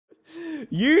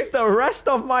Use the rest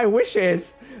of my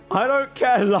wishes. I don't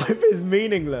care. Life is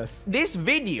meaningless. This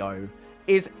video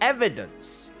is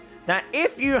evidence that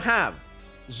if you have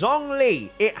Zhongli,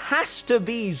 it has to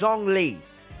be Zhongli,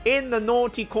 in the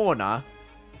naughty corner,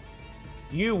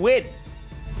 you win.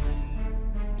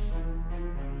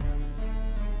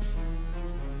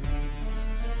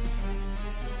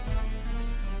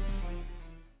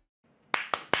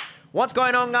 What's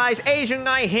going on, guys? Asian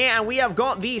Guy here, and we have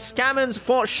got the scammers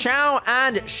for Xiao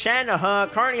and Shenhe,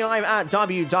 currently live at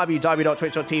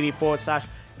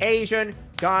www.twitch.tv/Asian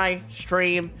Guy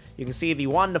Stream. You can see the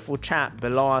wonderful chat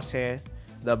below us here.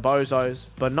 The bozos,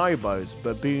 bonobos,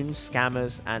 baboons,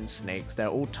 scammers, and snakes. They're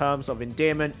all terms of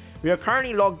endearment. We are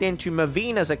currently logged into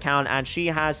Mavina's account, and she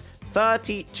has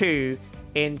 32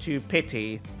 into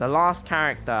pity. The last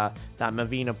character that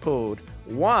Mavina pulled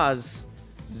was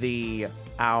the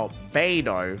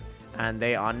Albedo, and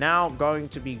they are now going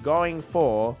to be going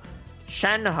for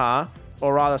Shenhe,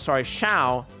 or rather, sorry,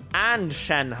 Xiao and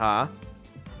Shenhe.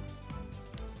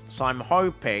 So I'm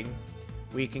hoping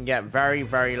we can get very,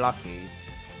 very lucky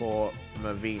for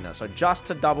Mavina. So just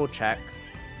to double check,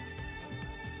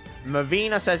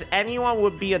 Mavina says anyone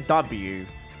would be a W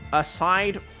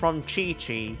aside from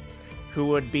Chi-Chi, who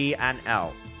would be an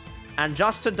L. And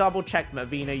just to double check,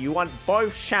 Mavina, you want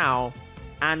both Xiao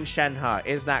and Shenhe.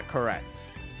 Is that correct?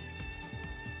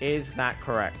 Is that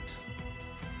correct?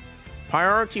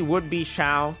 Priority would be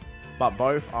Xiao, but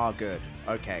both are good.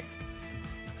 Okay.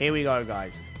 Here we go,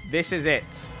 guys. This is it.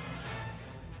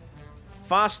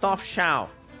 First off, Xiao.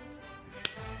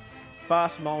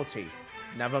 First multi.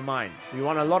 Never mind. We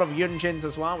want a lot of Yunjins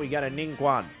as well. We get a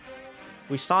Ningguang.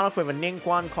 We start off with a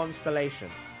Ningguang constellation.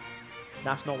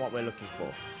 That's not what we're looking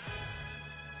for.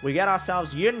 We get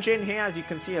ourselves Yunjin here, as you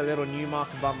can see, a little new mark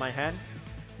above my head.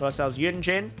 We get ourselves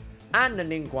Yunjin and the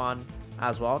Ningguang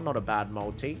as well. Not a bad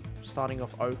multi. Starting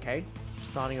off okay.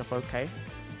 Starting off okay.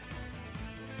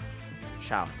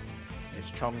 Xiao. It's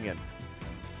Chongyun.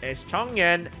 It's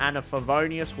Chongyun and a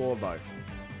Favonius Warbow.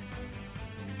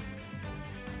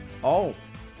 Oh.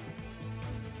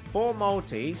 4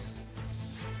 multis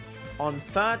on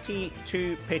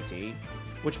 32 pity,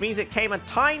 which means it came a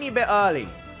tiny bit early.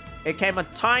 It came a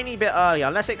tiny bit early.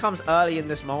 Unless it comes early in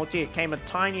this multi, it came a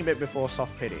tiny bit before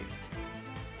soft pity.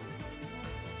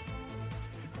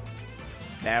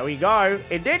 There we go.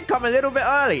 It did come a little bit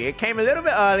early. It came a little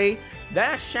bit early.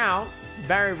 There's Xiao.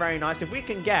 Very, very nice. If we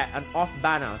can get an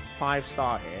off-banner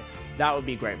 5-star here, that would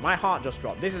be great. My heart just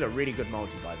dropped. This is a really good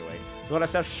multi, by the way. We got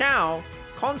ourselves Xiao,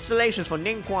 constellations for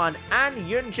Ningguang and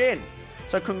Yunjin.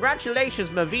 So congratulations,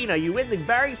 Mavina. You win the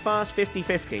very first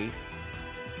 50-50.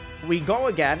 We go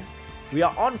again. We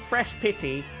are on fresh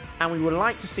pity, and we would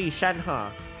like to see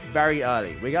Shenhe very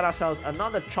early. We got ourselves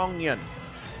another Chongyun.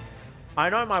 I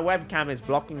know my webcam is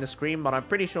blocking the screen, but I'm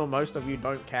pretty sure most of you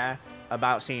don't care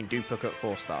about seeing duplicate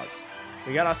 4-stars.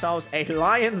 We got ourselves a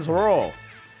Lion's Roar.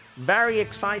 Very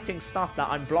exciting stuff that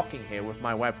I'm blocking here with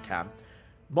my webcam.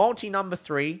 Multi number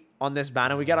 3 on this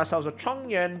banner. We get ourselves a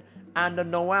Chongyun and a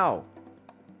Noel.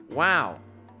 Wow.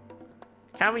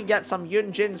 Can we get some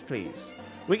Yunjins, please?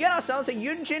 We get ourselves a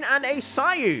Yunjin and a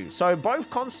Sayu. So both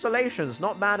constellations,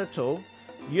 not bad at all.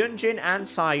 Yunjin and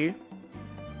Sayu.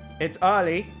 It's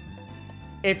early.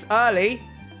 It's early.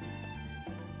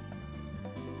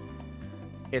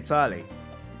 It's early.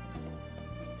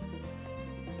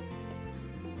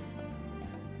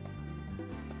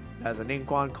 There's a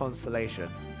Ningguang constellation.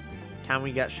 Can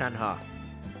we get Shenhe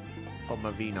from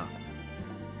Mavina?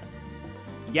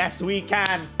 Yes, we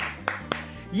can.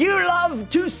 You love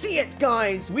to see it,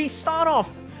 guys. We start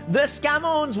off the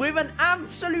Scammons with an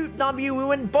absolute W. We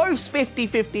win both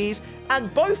 50-50s,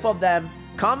 and both of them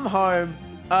come home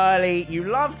early. You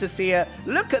love to see it.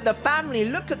 Look at the family.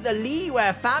 Look at the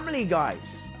Liware family,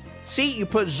 guys. See, you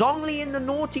put Zhongli in the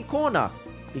naughty corner.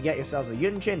 You get yourselves a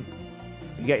Yunjin.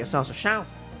 You get yourselves a Xiao.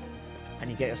 And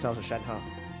you get yourselves a Shenhe.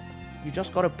 You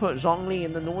just got to put Zhongli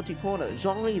in the naughty corner.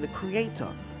 Zhongli, the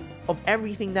creator of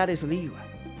everything that is Liware.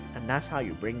 And that's how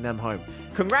you bring them home.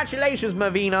 Congratulations,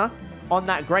 Mavina, on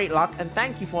that great luck. And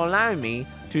thank you for allowing me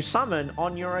to summon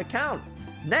on your account.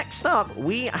 Next up,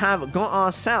 we have got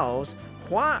ourselves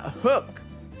Hua Hook.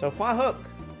 So Hua Hook,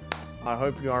 I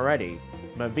hope you are ready.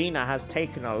 Mavina has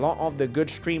taken a lot of the good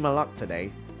streamer luck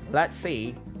today. Let's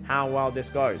see how well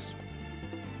this goes.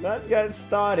 Let's get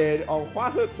started on Hua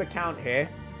Hook's account here.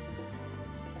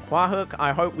 Hua Hook,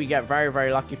 I hope we get very,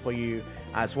 very lucky for you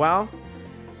as well.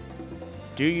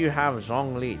 Do you have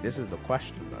Zhongli? This is the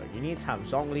question, though. You need to have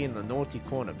Zhongli in the naughty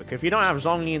corner, because if you don't have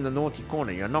Zhongli in the naughty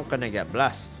corner, you're not going to get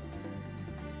blessed.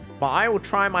 But I will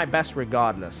try my best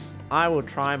regardless. I will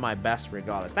try my best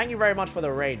regardless. Thank you very much for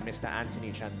the raid, Mr.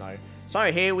 Anthony Chen, though.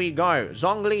 So, here we go.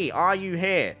 Zhongli, are you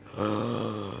here?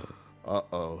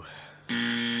 Uh-oh.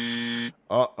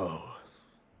 Uh-oh.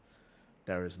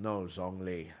 There is no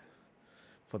Zhongli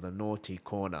for the naughty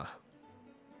corner.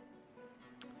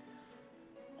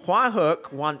 Hua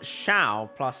Hook wants Xiao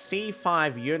plus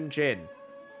C5 Yunjin.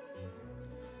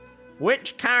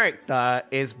 Which character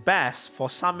is best for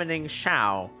summoning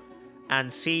Xiao and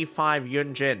C5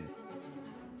 Yunjin?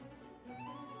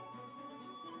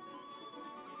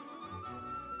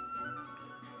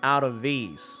 Out of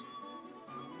these.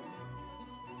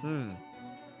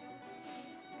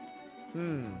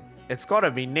 It's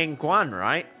gotta be Ningguang,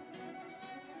 right?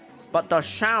 But does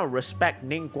Xiao respect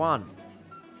Ningguang?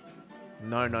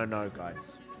 No,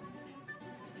 guys.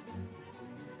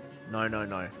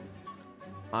 No.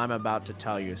 I'm about to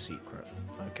tell you a secret,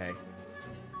 okay?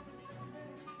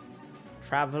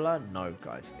 Traveler? No,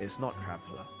 guys. It's not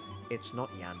Traveler. It's not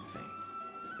Yanfei.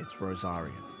 It's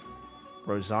Rosaria.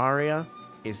 Rosaria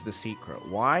is the secret.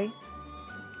 Why?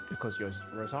 Because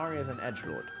Rosaria is an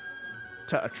edgelord.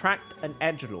 To attract an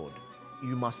edgelord,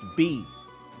 you must be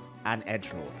an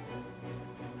edgelord.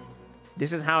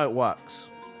 This is how it works.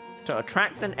 To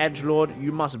attract an edgelord,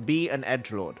 you must be an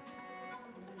edgelord.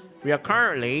 We are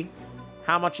currently,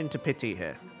 how much into pity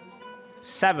here?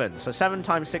 7. So 7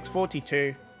 times 6,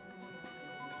 42.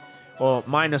 Or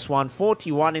minus 1,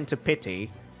 41 into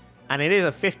pity. And it is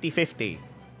a 50-50.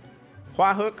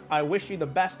 Hua Hook, I wish you the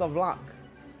best of luck.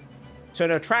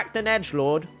 To attract an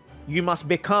edgelord, you must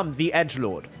become the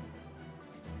edgelord.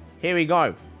 Here we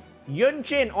go.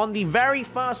 Yunjin on the very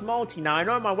first multi. Now, I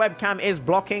know my webcam is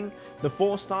blocking the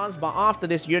 4 stars, but after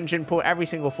this Yunjin pull, every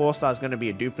single 4 star is going to be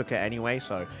a duplicate anyway,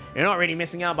 so you're not really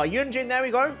missing out. But Yunjin, there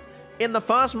we go. In the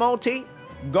first multi,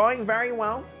 going very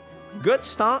well. Good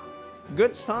start.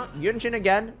 Good start. Yunjin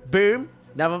again. Boom.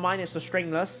 Never mind, it's the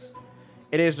stringless.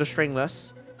 It is the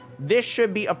stringless. This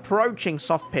should be approaching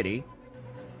soft pity.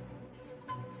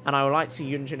 And I would like to see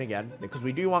Yunjin again, because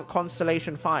we do want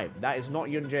Constellation 5. That is not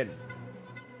Yunjin.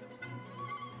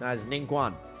 That is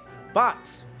Ningguang. But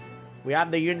we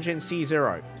have the Yunjin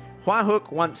C0. Hua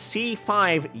Hook wants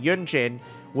C5 Yunjin,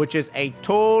 which is a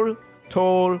tall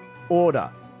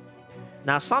order.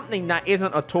 Now, something that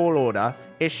isn't a tall order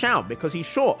is Xiao, because he's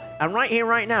short. And right here,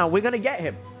 right now, we're going to get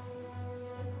him.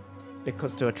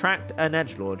 Because to attract an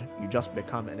edgelord, you just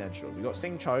become an edgelord. We got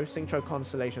Xingqiu. Xingqiu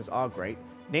constellations are great.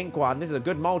 Ningguang, this is a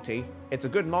good multi. It's a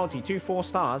good multi. 2 4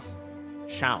 stars.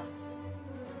 Xiao.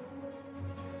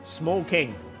 Small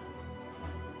king.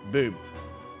 Boom.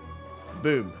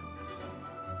 Boom.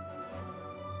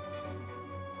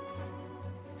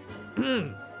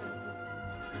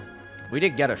 We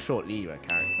did get a short Liyue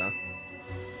character.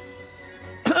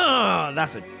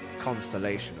 That's a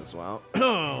constellation as well.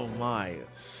 Oh my.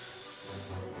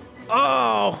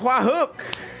 Oh, Hua Hook.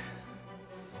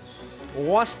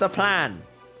 What's the plan?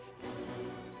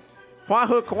 Hua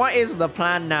Hook, what is the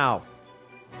plan now?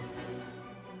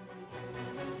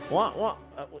 What?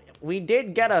 We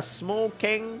did get a small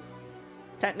king,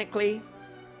 technically.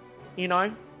 You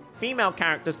know, female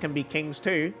characters can be kings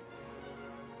too.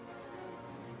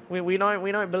 We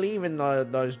don't believe in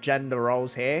those gender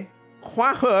roles here.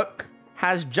 Hua Hook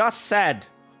has just said.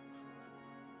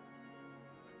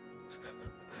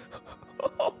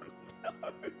 Oh no.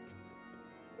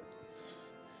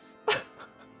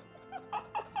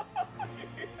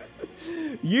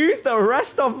 Use the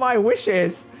rest of my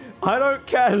wishes. I don't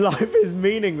care, life is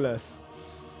meaningless.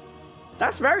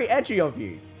 That's very edgy of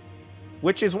you.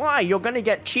 Which is why you're going to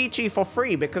get Chi-Chi for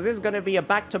free, because it's going to be a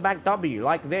back-to-back W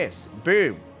like this.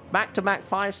 Boom. Back-to-back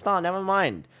 5-star, never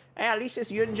mind. Hey, at least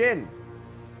it's Yunjin.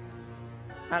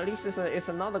 At least it's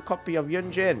another copy of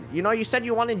Yunjin. You know, you said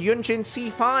you wanted Yunjin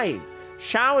C5.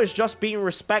 Xiao is just being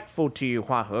respectful to you,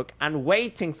 Hua Hook, and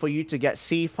waiting for you to get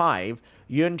C5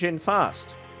 Yunjin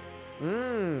first.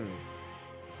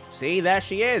 See, there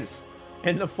she is.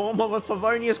 In the form of a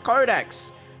Favonius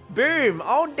Codex. Boom.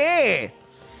 Oh, dear.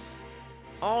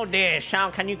 Oh, dear.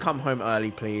 Xiao, can you come home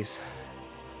early, please?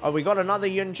 Oh, we got another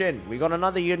Yunjin. We got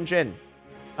another Yunjin.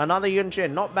 Another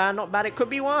Yunjin. Not bad, not bad. It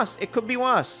could be worse. It could be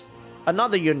worse.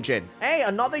 Another Yunjin. Hey,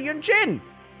 another Yunjin.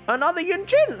 Another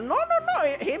Yunjin. No.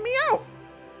 Hear me out.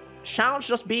 Xiao's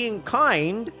just being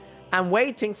kind and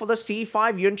waiting for the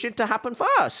C5 Yunjin to happen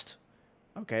first.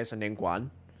 Okay, it's a Ningguang.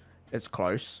 It's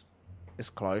close. It's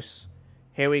close.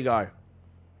 Here we go.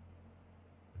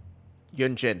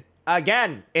 Yunjin.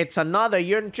 Again, it's another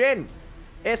Yunjin.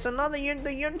 It's another Yunjin.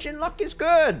 The Yunjin luck is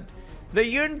good. The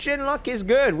Yunjin luck is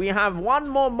good. We have one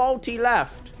more multi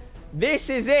left. This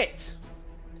is it.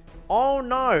 Oh,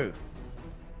 no.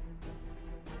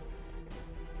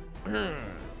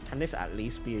 Can this at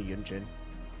least be a Yunjin?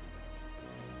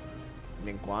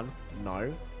 Ningguan?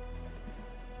 No.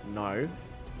 No.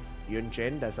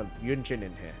 Yunjin? There's a Yunjin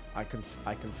in here. I can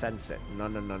sense it. No.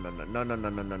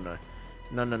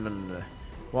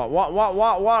 What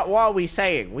are we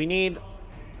saying? We need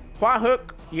Hua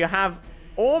Hook. You have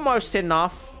almost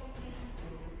enough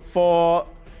for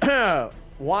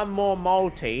one more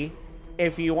multi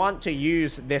if you want to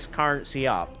use this currency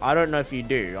up. I don't know if you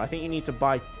do. I think you need to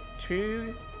buy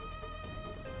two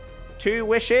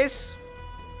wishes.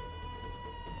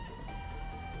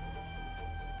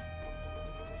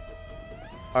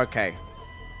 Okay.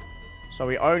 So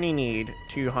we only need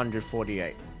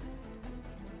 248.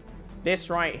 This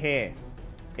right here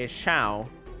is Xiao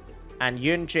and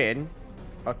Yunjin.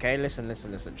 Okay, listen.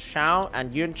 Xiao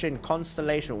and Yunjin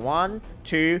constellation 1,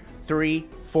 2, 3,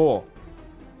 4.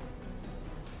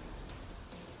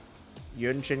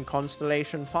 Yunjin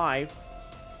constellation 5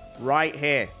 right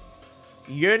here.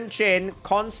 Yunjin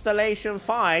constellation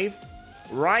 5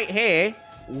 right here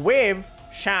with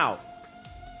Xiao.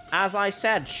 As I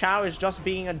said, Xiao is just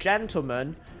being a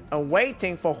gentleman and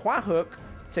waiting for Hua Hook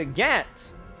to get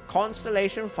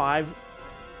constellation 5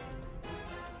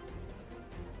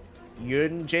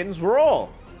 Yunjin's Roar.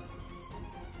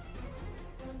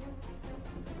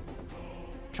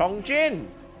 Chongjin.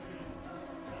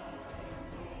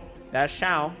 There's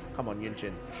Xiao. Come on,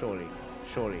 Yunjin. Surely.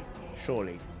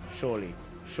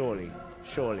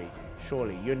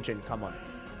 Yunjin, come on.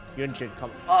 Yunjin,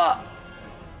 come on.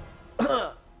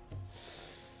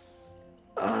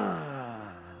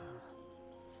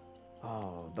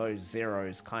 Oh, those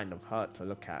zeros kind of hurt to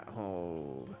look at.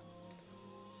 Oh.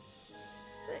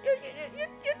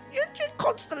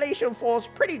 Constellation 4's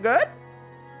pretty good.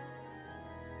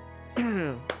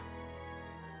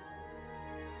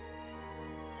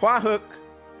 Hua Hook,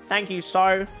 thank you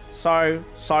so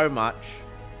much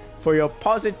for your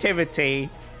positivity.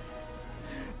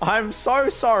 I'm so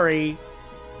sorry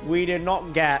we did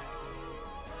not get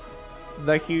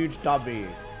the huge W.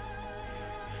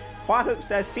 Hua Hook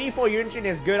says, C4 Yunjin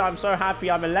is good. I'm so happy.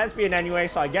 I'm a lesbian anyway,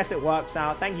 so I guess it works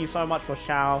out. Thank you so much for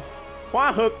Xiao.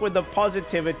 Hua Hook with the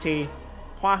positivity.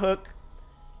 Hua Hook,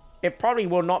 it probably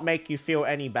will not make you feel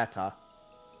any better.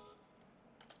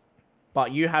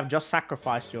 But you have just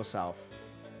sacrificed yourself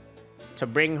to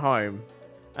bring home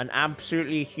an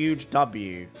absolutely huge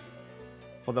W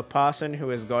for the person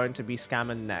who is going to be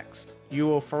scamming next. You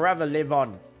will forever live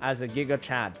on as a Giga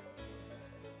Chad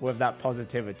with that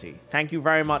positivity. Thank you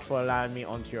very much for allowing me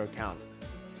onto your account.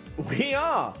 We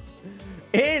are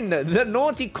in the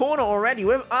naughty corner already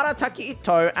with Arataki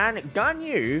Ito and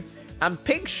Ganyu, and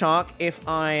Pig Shark, if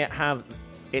I have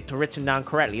it written down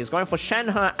correctly, is going for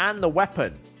Shenhe and the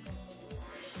weapon.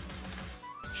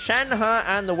 Shenhe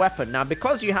and the weapon. Now,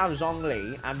 because you have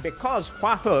Zhongli, and because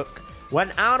Hua Hook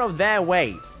went out of their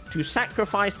way to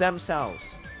sacrifice themselves,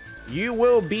 you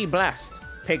will be blessed,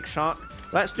 Pig Shark.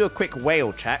 Let's do a quick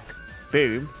whale check.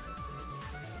 Boom.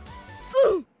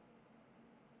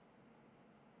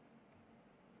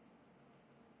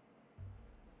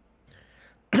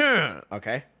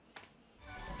 Okay.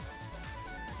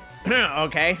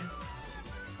 Okay.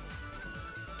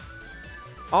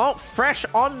 Oh, fresh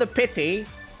on the pity.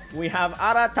 We have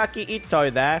Arataki Ito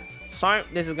there. So,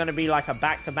 this is going to be like a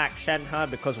back-to-back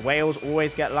Shenhe because whales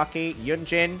always get lucky.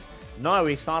 Yunjin. No,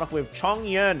 we start off with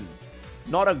Chongyun.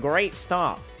 Not a great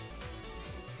start.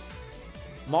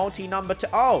 Multi number 2.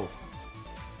 Oh!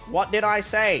 What did I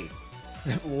say?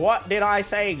 What did I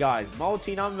say, guys?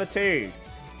 Multi number 2.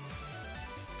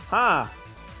 Huh.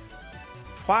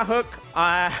 Hua Hook,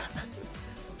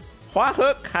 Hua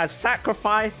Hook has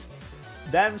sacrificed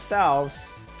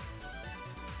themselves.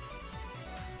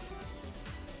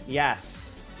 Yes.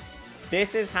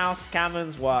 This is how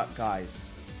scammers work, guys.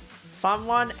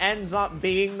 Someone ends up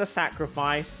being the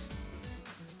sacrifice.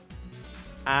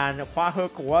 And Hua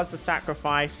Hook was the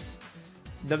sacrifice.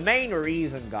 The main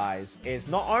reason, guys, is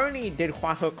not only did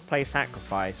Hua Hook play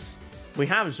sacrifice, we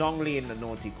have Zhongli in the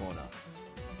naughty corner.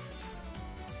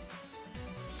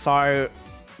 So,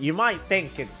 you might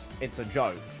think it's a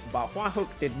joke, but Hua Hook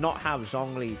did not have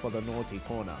Zhongli for the naughty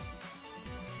corner.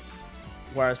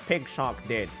 Whereas Pig Shark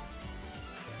did.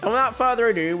 And without further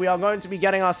ado, we are going to be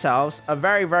getting ourselves a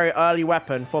very, very early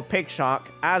weapon for Pig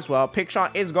Shark as well. Pig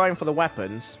Shark is going for the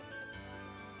weapons.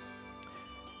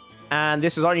 And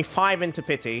this is only 5 into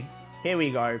pity. Here we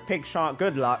go. Pig Shark,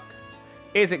 good luck.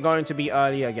 Is it going to be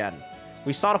early again?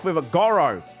 We start off with a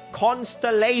Goro.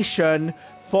 Constellation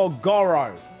for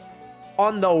Goro.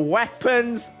 On the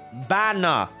weapons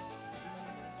banner.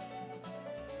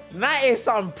 That is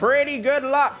some pretty good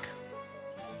luck.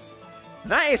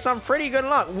 That is some pretty good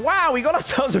luck. Wow, we got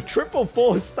ourselves a triple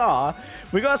 4-star.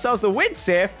 We got ourselves the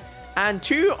Widsith and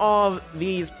 2 of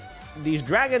these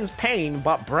Dragon's Pain,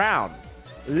 but brown.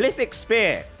 Lithic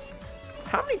Spear.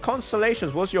 How many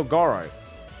constellations was your Goro?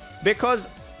 Because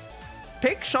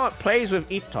Pig Shark plays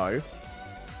with Ito.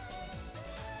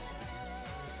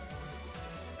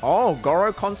 Oh,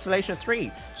 Goro Constellation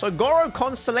 3. So Goro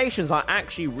Constellations are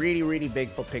actually really, really big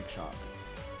for Pig Shark.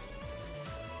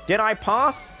 Did I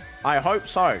path? I hope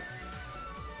so.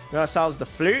 We got ourselves the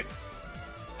Flute.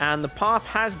 And the path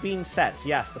has been set.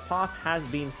 Yes, the path has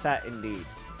been set indeed.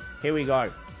 Here we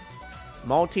go.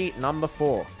 Multi number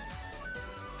 4.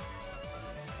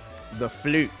 The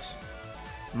Flute.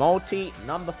 Multi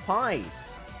number 5.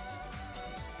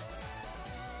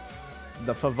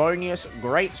 The Favonius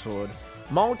Greatsword.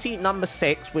 Multi number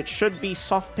 6, which should be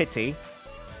Soft Pity.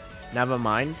 Never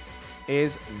mind.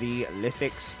 Is the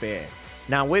Lithic Spear.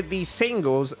 Now, with these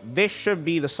singles, this should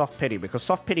be the Soft Pity, because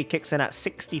Soft Pity kicks in at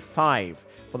 65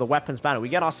 for the weapons banner. We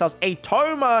get ourselves a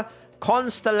Toma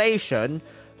Constellation.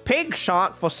 Pig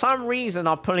Shark, for some reason,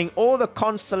 are pulling all the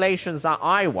constellations that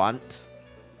I want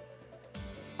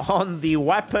on the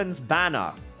weapons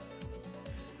banner.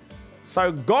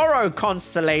 So, Goro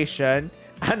Constellation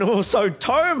and also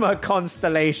Toma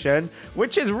Constellation,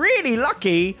 which is really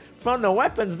lucky from the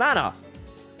weapons banner.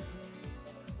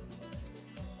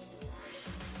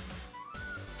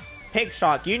 Pig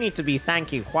Shark, you need to be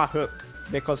thanking Hua Hook,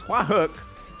 because Hua Hook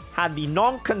had the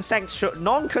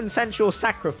non-consensual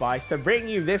sacrifice to bring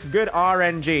you this good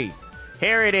RNG.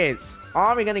 Here it is.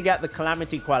 Are we going to get the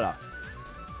Calamity Queller?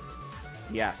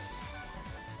 Yes.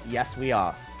 Yes, we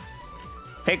are.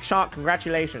 Pig Shark,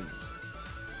 congratulations.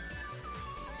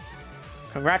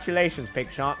 Congratulations, Pig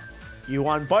Shark. You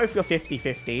won both your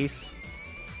 50-50s.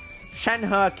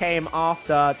 Shenhe came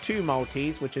after 2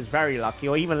 multis, which is very lucky,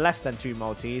 or even less than 2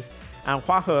 multis. And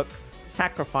Hua Hook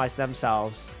sacrificed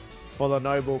themselves for the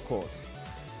noble cause.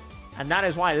 And that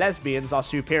is why lesbians are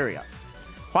superior.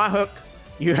 Hua Hook,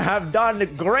 you have done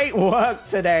great work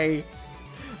today.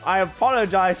 I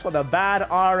apologize for the bad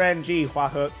RNG, Hua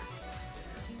Hook.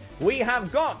 We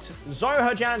have got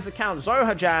Zohajan's account.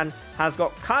 Zohajan has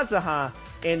got Kazuha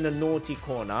in the naughty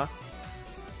corner.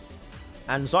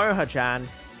 And Zohajan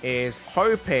is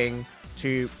hoping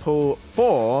to pull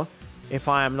 4, if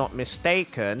I am not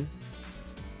mistaken.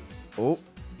 Oh,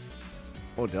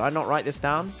 did I not write this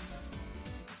down?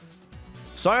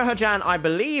 Zohajan, I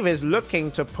believe, is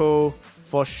looking to pull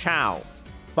for Xiao.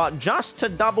 But just to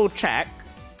double check,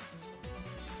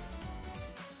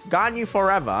 Ganyu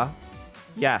Forever,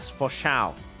 yes, for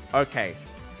Xiao. Okay,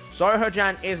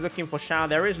 Zohajan is looking for Xiao.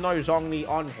 There is no Zhongli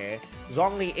on here.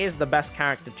 Zhongli is the best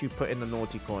character to put in the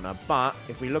naughty corner. But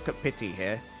if we look at Pity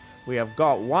here, we have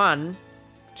got 1,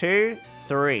 2,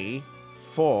 3,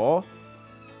 4,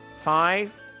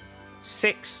 5,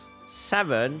 6,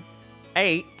 7,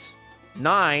 8,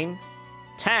 9,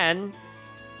 10,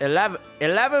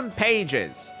 11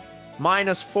 pages.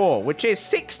 Minus 4, which is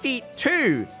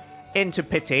 62 into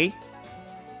Pity.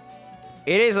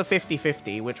 It is a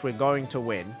 50-50, which we're going to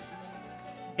win.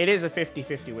 It is a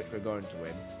 50-50, which we're going to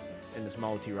win. In this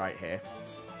multi right here.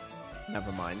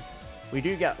 Never mind. We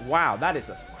do get... Wow, that is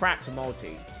a cracked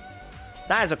multi.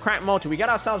 That is a cracked multi. We get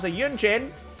ourselves a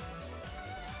Yunjin.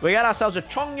 We get ourselves a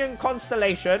Chongyun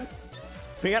Constellation.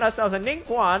 We get ourselves a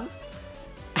Ningguang.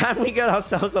 And we get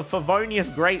ourselves a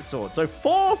Favonius Greatsword. So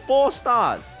 4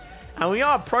 stars. And we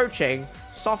are approaching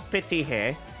Soft Pity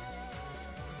here.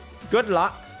 Good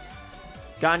luck.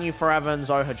 Ganyu Forever and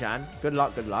Zohajan. Good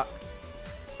luck, good luck.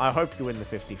 I hope you win the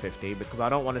 50-50 because I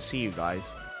don't want to see you guys.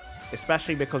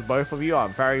 Especially because both of you are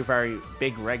very, very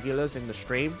big regulars in the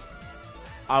stream.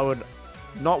 I would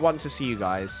not want to see you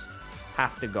guys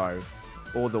have to go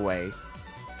all the way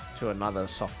to another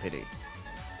Soft Pity.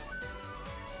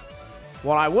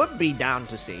 What I would be down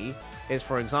to see is,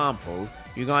 for example,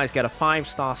 you guys get a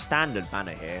 5-star standard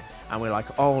banner here, and we're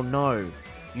like, oh no,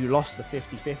 you lost the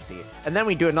 50-50. And then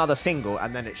we do another single,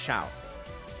 and then it's Xiao.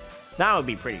 That would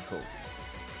be pretty cool.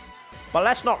 But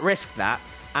let's not risk that,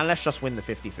 and let's just win the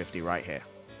 50-50 right here.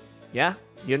 Yeah?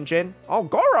 Yunjin? Oh,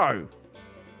 Goro!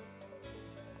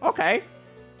 Okay.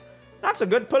 That's a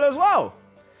good pull as well.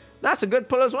 That's a good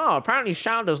pull as well. Apparently,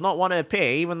 Xiao does not want to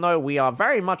appear, even though we are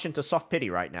very much into Soft Pity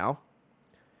right now.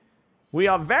 We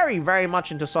are very, very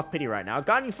much into Soft Pity right now.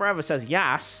 Ganyu Forever says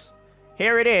yes.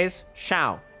 Here it is.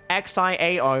 Xiao.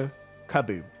 Xiao.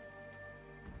 Kaboom.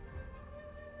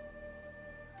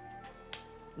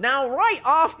 Now, right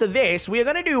after this, we're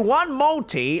going to do one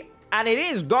multi, and it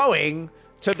is going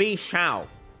to be Xiao.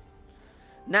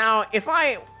 Now, if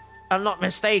I am not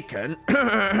mistaken,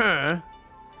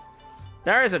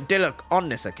 There is a Diluc on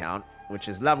this account, which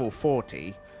is level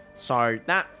 40. So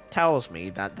that tells me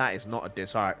that that is not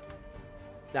a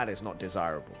that is not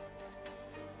desirable.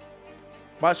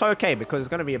 But it's okay, because it's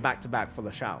going to be a back-to-back for the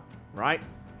Xiao, right?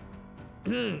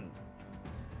 Well,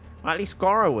 at least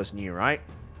Goro was new, right?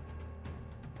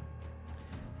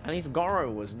 At least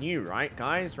Goro was new, right,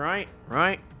 guys? Right?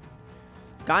 Right?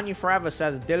 Ganyu Forever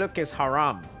says Diluc is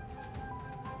haram.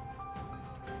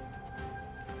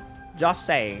 Just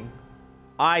saying.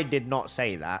 I did not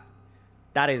say that.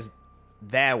 That is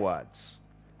their words.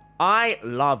 I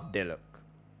love Diluc.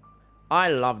 I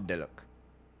love Diluc.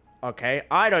 Okay?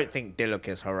 I don't think Diluc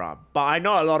is haram. But I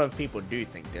know a lot of people do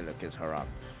think Diluc is haram.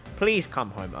 Please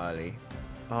come home early.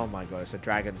 Oh my god, it's a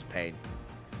dragon's pain.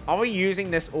 Are we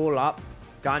using this all up?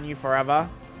 Ganyu Forever?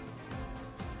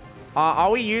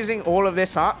 Are we using all of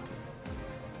this up?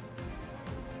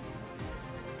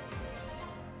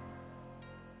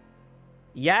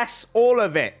 Yes, all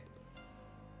of it.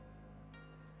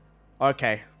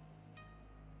 Okay.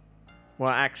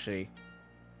 Well, actually,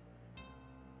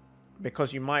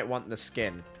 because you might want the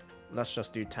skin, let's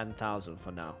just do 10,000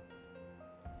 for now.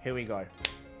 Here we go.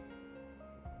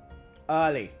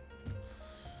 Early.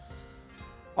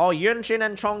 Oh, Yunshin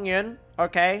and Chongyun.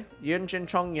 Okay. Yunshin,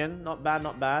 Chongyun. Not bad,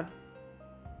 not bad.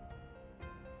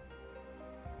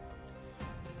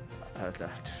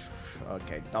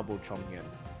 Okay, double Chongyun.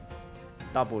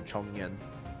 Double Chongyun.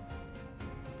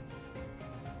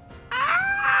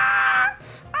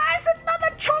 It's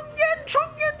another Chongyun!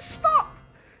 Chongyun, stop!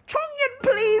 Chongyun,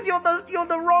 please! You're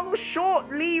the wrong short,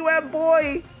 Liwe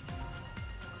boy!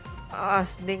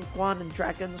 It's Ningguan and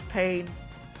Dragon's Pain.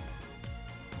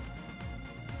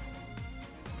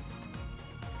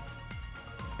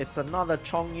 It's another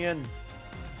Chongyun.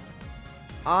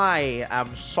 I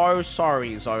am so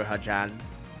sorry, Zohajan.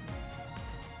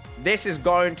 This is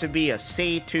going to be a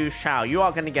C2 Xiao. You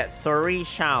are going to get 3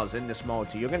 Xiaos in this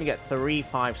multi. You're going to get 3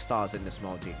 5-stars in this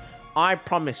multi. I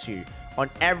promise you, on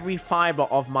every fiber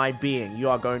of my being, you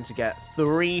are going to get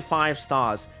 3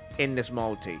 5-stars in this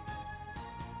multi.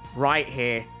 Right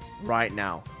here, right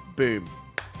now. Boom.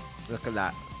 Look at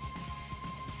that.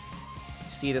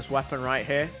 See this weapon right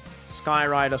here? Sky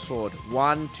Rider Sword.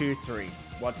 1, 2, 3.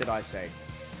 What did I say?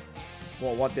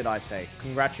 Well, what did I say?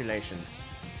 Congratulations.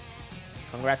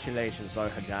 Congratulations,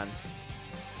 Zohajan.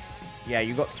 Yeah,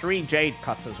 you got 3 Jade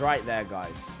Cutters right there,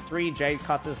 guys. 3 Jade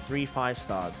Cutters, 3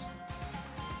 5-stars.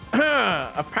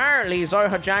 Apparently,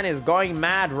 Zohajan is going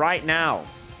mad right now.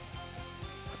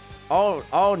 Oh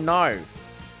no.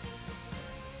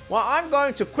 Well, I'm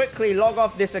going to quickly log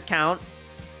off this account.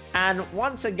 And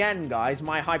once again, guys,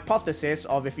 my hypothesis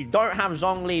of if you don't have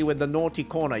Zhongli with the naughty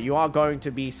corner, you are going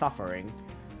to be suffering,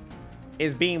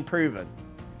 is being proven.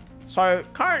 So,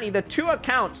 currently, the 2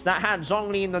 accounts that had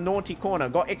Zhongli in the naughty corner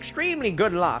got extremely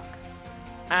good luck.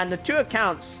 And the 2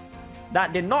 accounts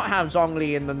that did not have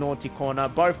Zhongli in the naughty corner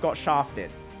both got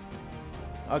shafted.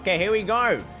 Okay, here we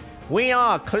go. We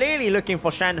are clearly looking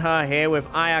for Shenhe here with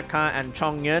Ayaka and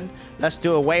Chongyun. Let's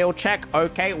do a whale check.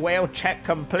 Okay, whale check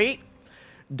complete.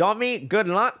 Domi, good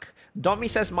luck. Domi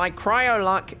says, my cryo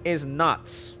luck is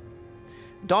nuts.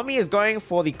 Domi is going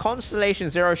for the Constellation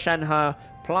 0 Shenhe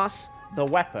plus the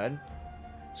weapon.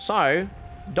 So,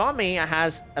 Domi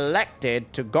has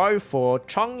elected to go for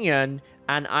Chongyun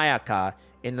and Ayaka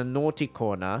in the naughty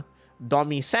corner.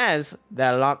 Domi says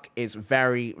their luck is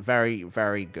very, very,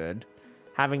 very good.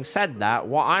 Having said that,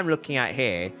 what I'm looking at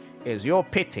here is your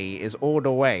pity is all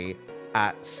the way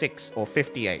at 6 or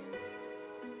 58.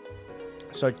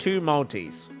 So 2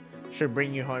 multis should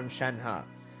bring you home Shenhe.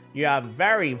 You have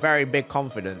very, very big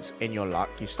confidence in your luck.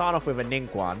 You start off with a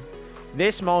Ningguan.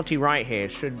 This multi right here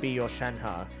should be your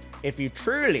Shenhe. If you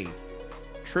truly,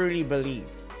 truly believe.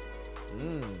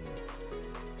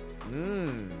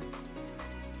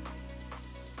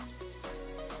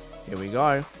 Here we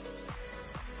go.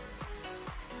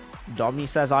 Domi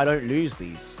says I don't lose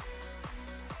these.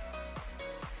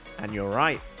 And you're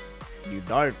right. You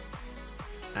don't.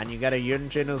 And you get a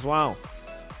Yunjin as well.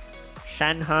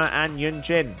 Shenhe and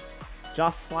Yunjin.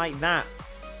 Just like that.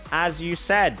 As you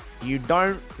said, you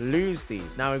don't lose these.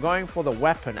 Now we're going for the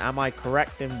weapon. Am I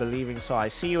correct in believing so? I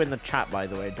see you in the chat, by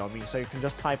the way, Domi. So you can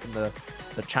just type in the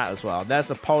chat as well. There's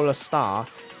the Polar Star.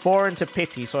 4 into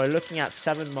Pity. So we're looking at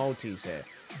 7 multis here.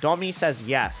 Domi says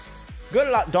yes. Good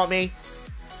luck, Domi.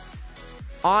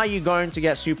 Are you going to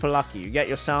get super lucky? You get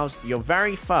yourselves your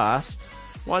very first...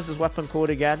 What is this weapon called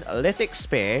again? A Lithic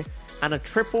Spear and a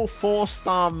triple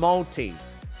 4-star multi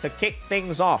to kick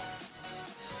things off.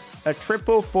 A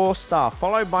triple 4-star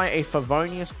followed by a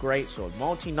Favonius Greatsword.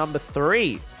 Multi number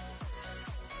 3.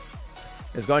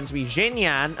 is going to be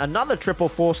Xinyan, another triple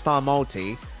 4-star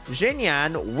multi,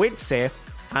 Xinyan, Widsith,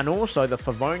 and also the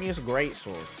Favonius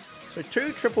Greatsword. So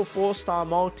 2 triple 4-star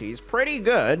multis, pretty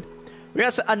good. We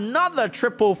have another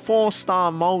triple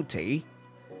 4-star multi,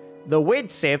 the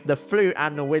Widsith, the Flute,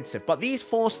 and the Widsith. But these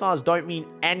 4 stars don't mean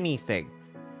anything.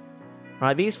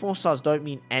 Right, these 4 stars don't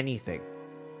mean anything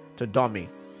to Domi.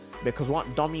 Because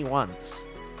what Domi wants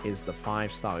is the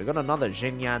 5-star. We've got another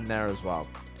Xinyan there as well.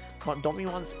 What Domi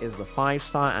wants is the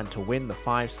 5-star and to win the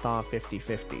 5-star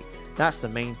 50-50. That's the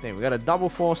main thing. We got a double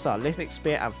 4-star Lithic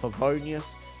Spear and Favonius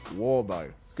Warbow.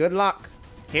 Good luck.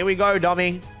 Here we go,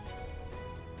 Domi.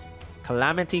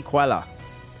 Calamity Queller.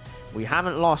 We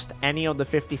haven't lost any of the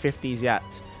 50-50s yet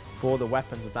for the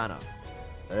weapons banner.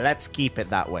 Let's keep it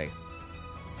that way.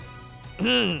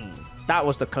 That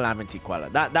was the Calamity Queller.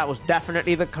 That was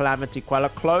definitely the Calamity Queller.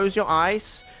 Close your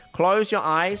eyes. Close your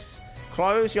eyes.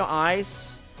 Close your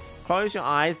eyes. Close your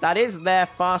eyes. That is their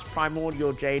first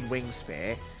Primordial Jade Wing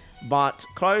Spear. But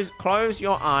close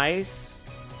your eyes.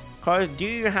 Do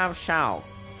you have Xiao?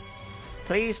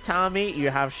 Please tell me you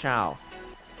have Xiao.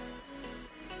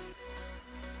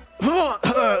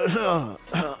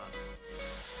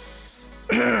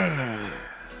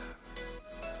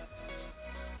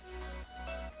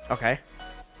 Okay.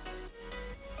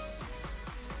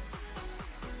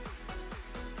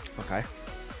 Okay.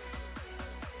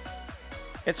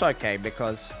 It's okay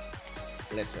because,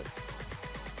 listen.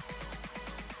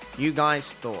 You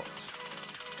guys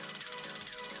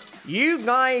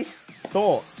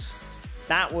thought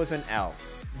that was an L.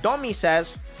 Domi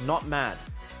says, not mad.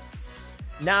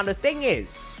 Now, the thing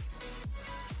is,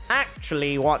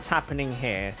 actually what's happening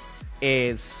here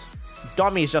is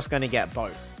Domi's just going to get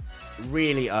both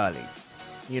really early.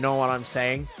 You know what I'm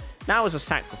saying? That was a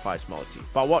sacrifice multi.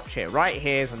 But watch here. Right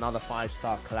here is another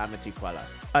 5-star Calamity Queller.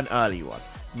 An early one.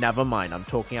 Never mind. I'm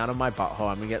talking out of my butthole.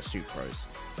 I'm going to get Sucrose.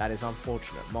 That is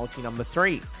unfortunate. Multi number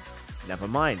 3. Never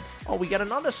mind. Oh, we get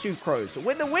another Sucrose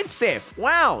with the Widsith.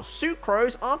 Wow.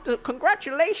 Sucrose after...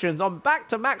 Congratulations on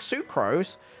back-to-back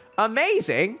Sucrose.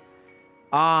 Amazing.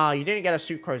 Ah, you didn't get a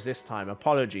Sucrose this time.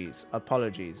 Apologies.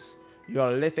 Apologies. You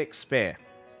got a Lithic Spear.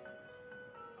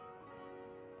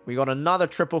 We got another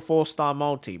triple 4-star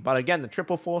multi. But again, the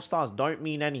triple 4 stars don't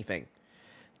mean anything.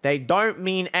 They don't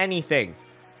mean anything.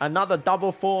 Another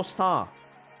double 4-star.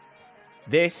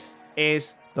 This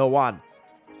is the one.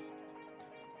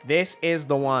 This is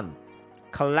the one.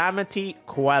 Calamity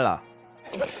Queller.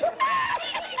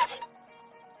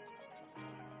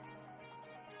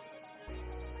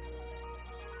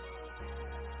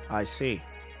 I see.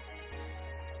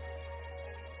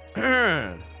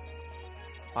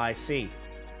 I see.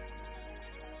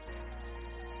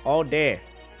 Oh dear.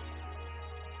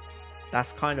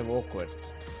 That's kind of awkward.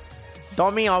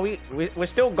 Domi, are we're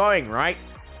still going, right?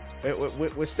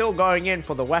 We're still going in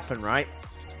for the weapon, right?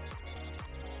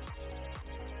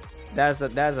 There's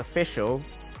official,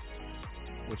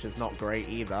 which is not great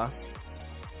either.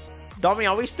 Domi,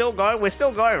 are we still going? We're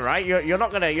still going, right? You're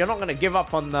not gonna give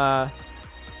up on the.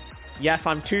 Yes,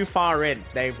 I'm too far in.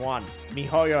 They've won.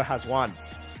 MiHoYo has won.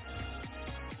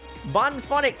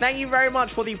 Bunphonic, thank you very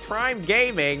much for the Prime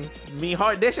Gaming.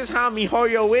 This is how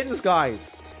MiHoYo wins,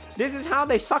 guys. This is how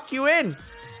they suck you in.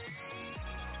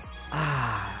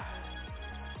 Ah.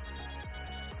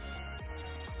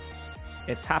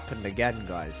 It's happened again,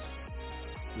 guys.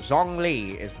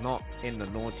 Zhongli is not in the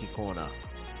naughty corner.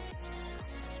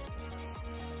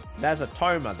 There's a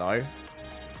Toma, though.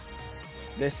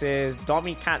 This is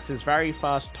Domi Katz's very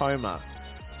first Toma.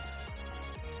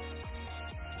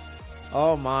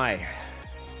 Oh my.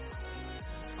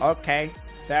 Okay,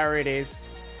 there it is.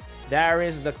 There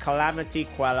is the Calamity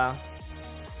Queller.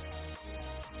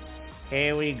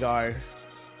 Here we go.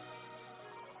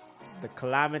 The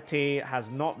Calamity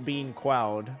has not been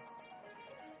quelled.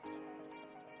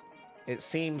 It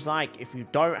seems like if you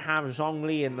don't have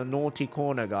Zhongli in the naughty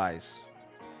corner, guys,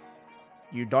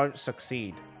 you don't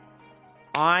succeed.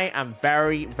 I am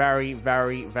very, very,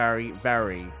 very, very,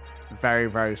 very, very,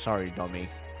 very sorry, Domi.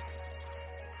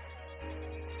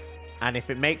 And if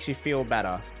it makes you feel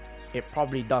better, it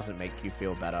probably doesn't make you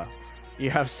feel better.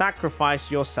 You have sacrificed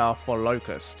yourself for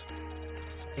Locust.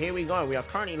 Here we go. We are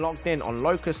currently logged in on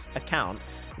Locust's account.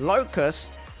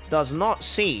 Locust does not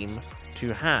seem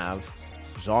to have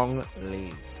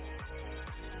Zhongli.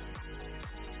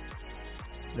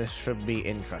 This should be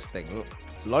interesting.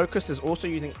 Locust is also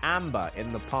using Amber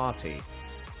in the party.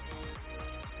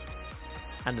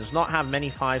 And does not have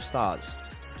many 5 stars.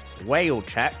 Whale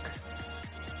check.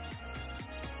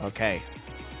 Okay.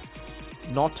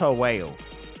 Not a whale.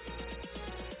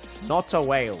 Not a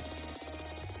whale.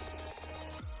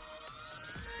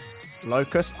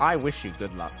 Locust, I wish you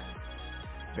good luck.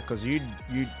 Because you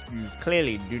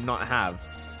clearly do not have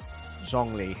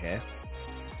Zhongli here.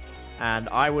 And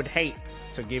I would hate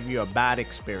to give you a bad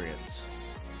experience.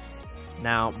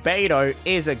 Now, Beidou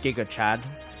is a Giga Chad.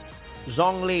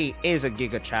 Zhongli is a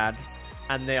Giga Chad.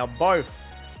 And they are both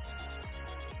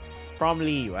from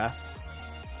Liyue.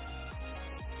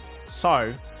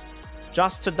 So,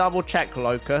 just to double check,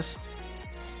 Locust,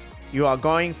 you are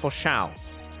going for Xiao.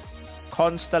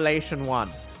 Constellation 1.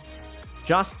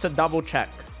 Just to double check.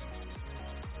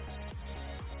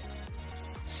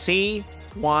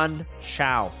 C1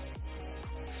 Xiao.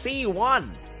 C1.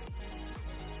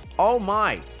 Oh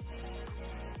my.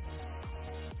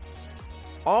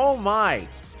 Oh my.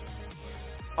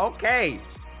 Okay.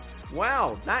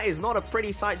 Wow, that is not a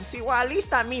pretty sight to see. Well, at least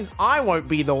that means I won't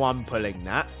be the one pulling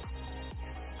that.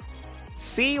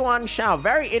 C1 Xiao.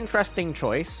 Very interesting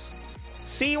choice.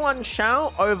 C1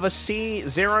 Xiao over C0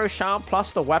 Xiao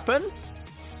plus the weapon.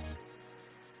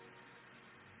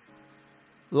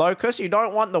 Locust, you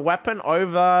don't want the weapon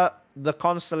over the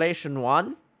Constellation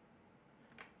 1?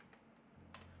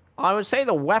 I would say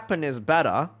the weapon is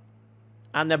better.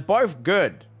 And they're both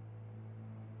good.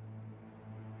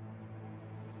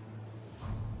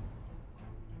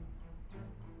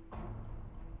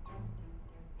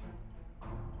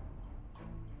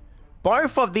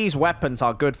 Both of these weapons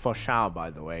are good for Xiao, by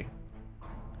the way.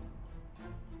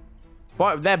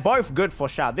 But they're both good for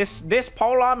Xiao. This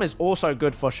polearm is also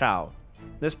good for Xiao.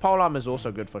 This polearm is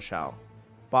also good for Xiao.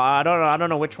 But I don't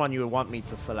know which one you would want me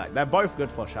to select. They're both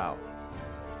good for Xiao.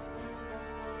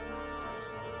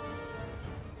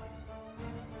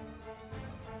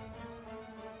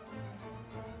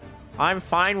 I'm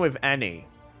fine with any.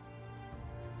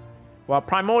 Well,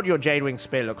 Primordial Jadewing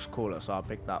Spear looks cooler, so I'll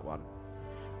pick that one.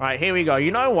 Alright, here we go.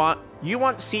 You know what? You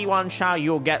want C1 Xiao,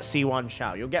 you'll get C1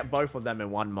 Xiao. You'll get both of them in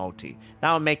one multi.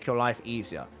 That will make your life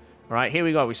easier. Alright, here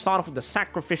we go. We start off with the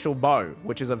Sacrificial Bow,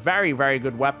 which is a very, very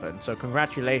good weapon. So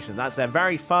congratulations. That's their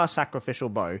very first Sacrificial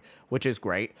Bow, which is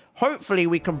great. Hopefully,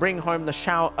 we can bring home the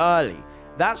Xiao early.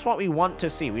 That's what we want to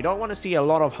see. We don't want to see a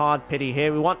lot of hard pity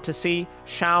here. We want to see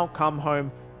Xiao come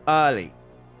home early.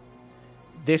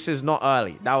 This is not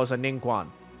early. That was a Ningguan.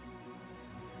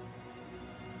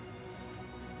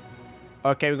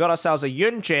 Okay, we got ourselves a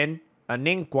Yunjin, a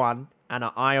Ningguan, and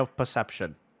an Eye of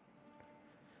Perception.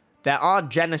 There are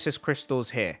Genesis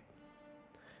Crystals here.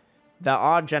 There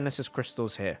are Genesis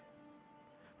Crystals here.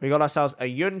 We got ourselves a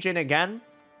Yunjin again.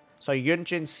 So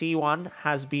Yunjin C1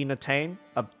 has been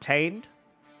obtained.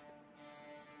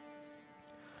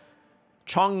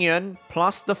 Chongyun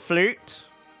plus the flute.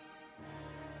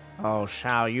 Oh,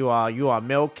 Xiao, you are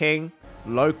milking.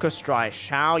 Locust Dry.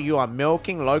 Xiao, you are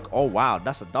milking. Oh, wow.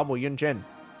 That's a double Yunjin.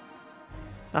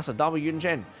 That's a double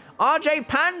Yunjin. RJ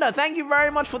Panda, thank you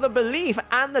very much for the belief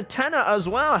and the tenor as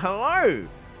well. Hello.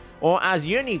 Or as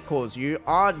Uni calls you,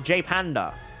 RJ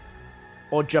Panda.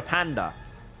 Or Japanda.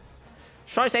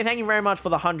 Shall I say thank you very much for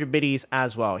the 100 biddies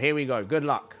as well. Here we go. Good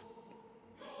luck.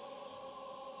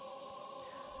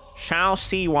 Xiao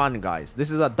C1, guys.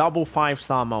 This is a double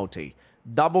 5-star multi.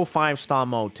 Double 5-star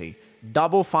multi.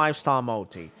 Double 5-star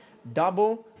multi.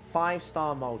 Double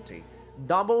 5-star multi.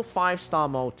 Double 5-star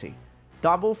multi.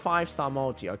 Double 5-star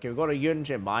multi. Okay, we've got a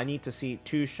Yunjin, but I need to see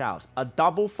 2 Xiaos. A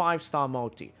double 5-star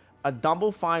multi. A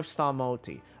double 5-star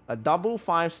multi. A double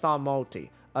 5-star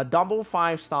multi. A double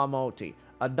 5-star multi.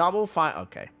 A double 5...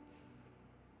 Okay.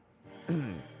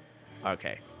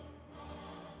 Okay.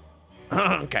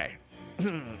 Okay.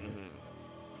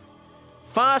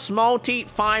 First multi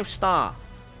 5-star.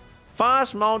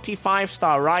 First multi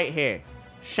 5-star right here.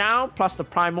 Xiao plus the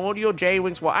Primordial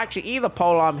Jadewings. Well, actually, either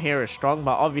polearm here is strong,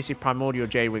 but obviously Primordial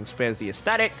Jadewing spares the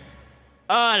aesthetic.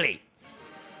 Early.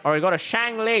 Or we got a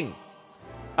Shangling.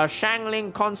 A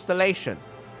Shangling Constellation.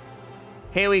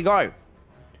 Here we go.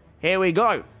 Here we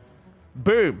go.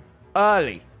 Boom.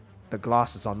 Early. The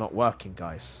glasses are not working,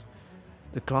 guys.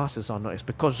 The glasses are not. It's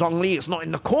because Zhongli is not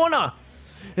in the corner.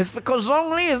 It's because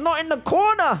Zhongli is not in the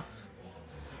corner.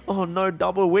 Oh, no.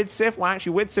 Double Widsif. Well,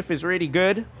 actually, Widsif is really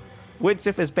good.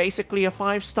 Widsif is basically a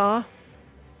 5-star.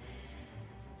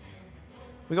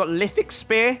 We got Lithic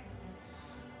Spear.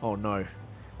 Oh, no.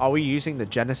 Are we using the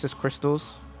Genesis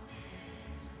Crystals?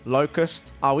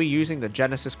 Locust, are we using the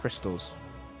Genesis Crystals?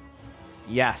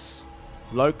 Yes.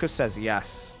 Locust says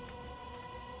yes.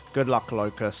 Good luck,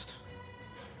 Locust.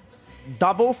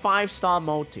 Double 5-star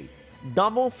multi.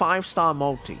 Double 5-star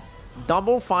multi.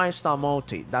 Double 5-star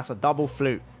multi. That's a double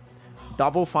flute.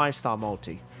 Double 5-star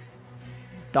multi.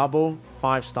 Double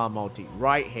 5-star multi.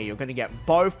 Right here. You're going to get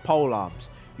both polearms.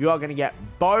 You are going to get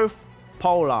both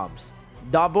polearms.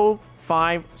 Double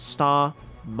 5-star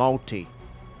multi.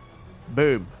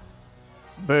 Boom.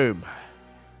 Boom.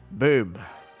 Boom.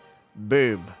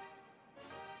 Boom.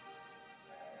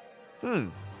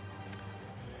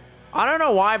 I don't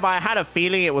know why, but I had a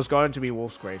feeling it was going to be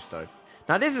Wolf's Gravestone.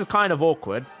 Now, this is kind of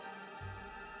awkward.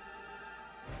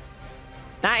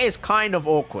 That is kind of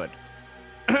awkward.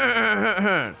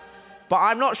 But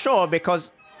I'm not sure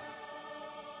because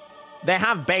they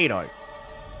have Beidou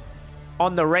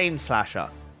on the Rain Slasher.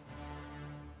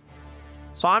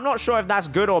 So I'm not sure if that's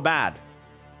good or bad.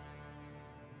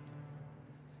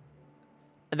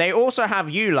 They also have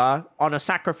Eula on a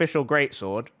Sacrificial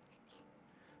Greatsword.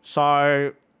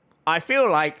 So I feel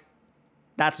like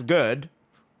that's good.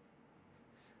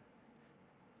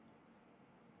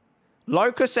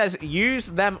 Locust says, use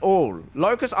them all.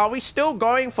 Locust, are we still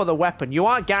going for the weapon? You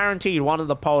are guaranteed one of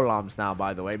the polearms now,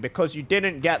 by the way, because you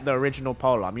didn't get the original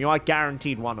polearm. You are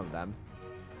guaranteed one of them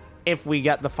if we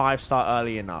get the 5-star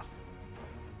early enough.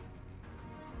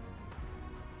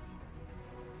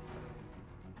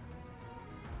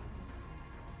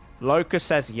 Locust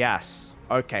says yes.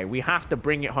 Okay, we have to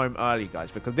bring it home early,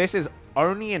 guys, because this is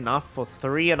only enough for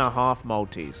 3.5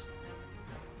 multis.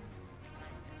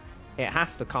 It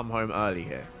has to come home early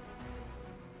here.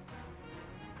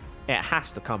 It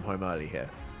has to come home early here.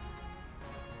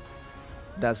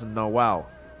 There's Noelle.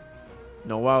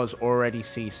 Noelle's already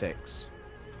C6.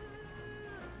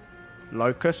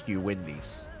 Locust, you win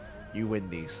these. You win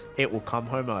these. It will come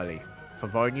home early.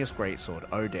 Favonius Greatsword.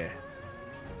 Oh dear.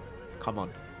 Come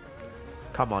on.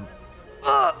 Come on.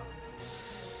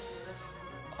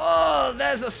 Oh,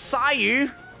 there's a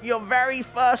Sayu. Your very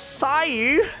first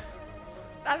Sayu.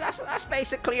 That's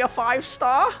basically a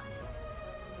 5-star.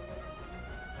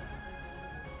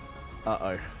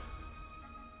 Uh-oh.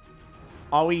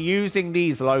 Are we using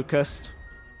these, Locust?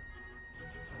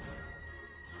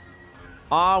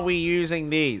 Are we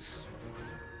using these?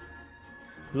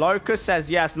 Locust says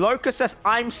yes. Locust says,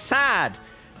 I'm sad,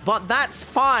 but that's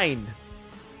fine.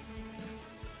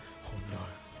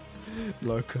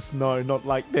 Locust, no, not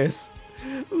like this.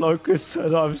 Locust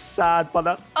said I'm sad, but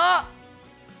that's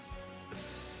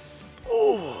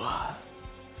Ooh.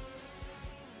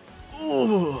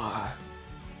 Ooh.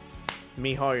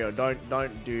 MiHoYo,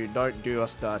 don't do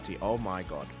us dirty. Oh my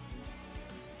god.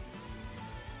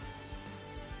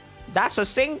 That's a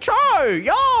Xingqiu!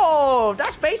 Yo!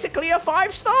 That's basically a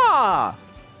 5-star!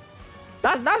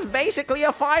 That's basically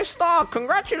a 5-star!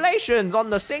 Congratulations on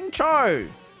the Xingqiu!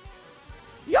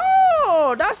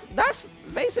 Yo! That's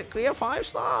basically a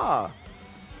 5-star!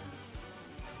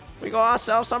 We got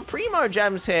ourselves some Primo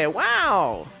Gems here.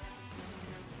 Wow!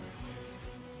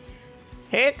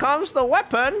 Here comes the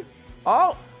weapon!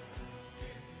 Oh!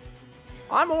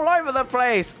 I'm all over the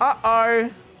place! Uh-oh!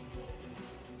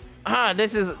 Ah,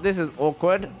 this is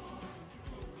awkward.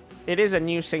 It is a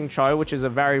new Xingqiu, which is a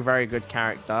very, very good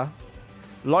character.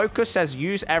 Locust says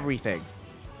use everything.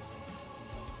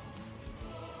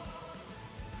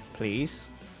 Please.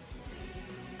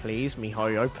 Please,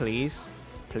 MiHoYo, please.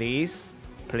 Please.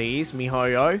 Please,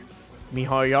 MiHoYo.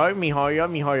 MiHoYo, MiHoYo,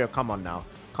 MiHoYo. Come on now.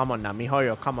 Come on now,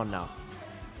 MiHoYo, come on now.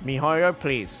 MiHoYo,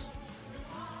 please.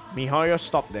 MiHoYo,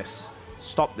 stop this.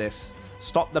 Stop this.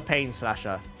 Stop the Pain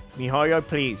Slasher. MiHoYo,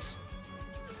 please.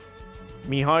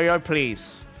 MiHoYo,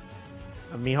 please.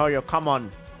 MiHoYo, come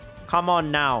on. Come on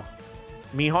now.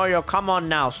 MiHoYo, come on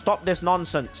now. Stop this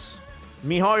nonsense.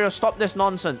 MiHoYo, stop this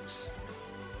nonsense.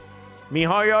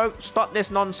 MiHoYo, stop this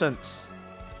nonsense.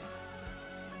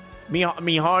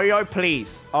 MiHoYo,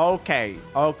 please. Okay,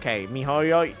 okay.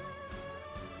 MiHoYo.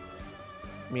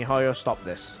 MiHoYo, stop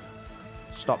this.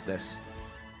 Stop this.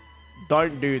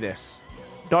 Don't do this.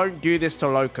 Don't do this to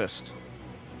Locust.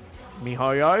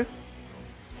 MiHoYo.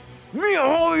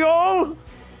 MiHoYo!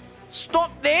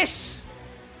 Stop this!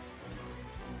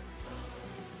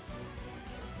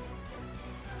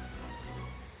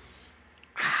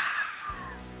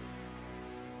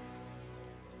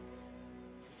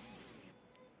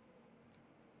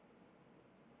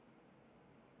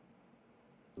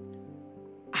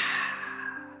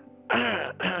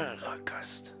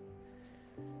 Locust.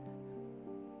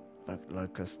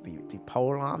 Locust, the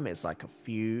polearm is like a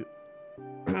few...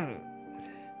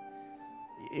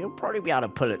 You'll probably be able to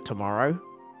pull it tomorrow.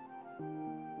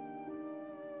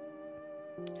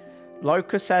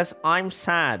 Locust says, I'm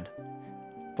sad,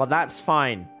 but that's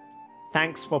fine.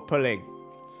 Thanks for pulling.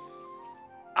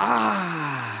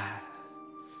 Ah,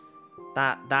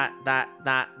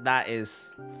 that is.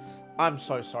 I'm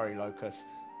so sorry, Locust.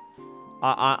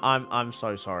 I'm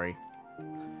so sorry.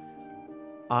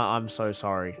 I'm so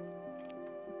sorry.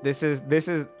 This is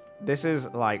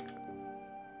like.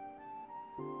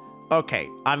 Okay,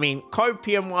 I mean,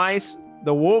 copium-wise,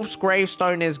 The Wolf's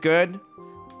Gravestone is good.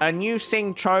 A new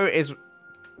Sing Cho is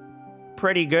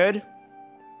pretty good.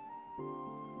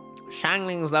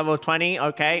 Shangling's level 20,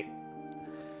 okay.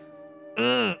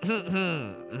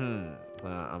 I'm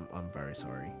very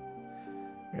sorry.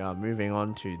 We are moving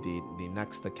on to the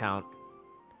next account.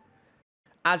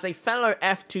 As a fellow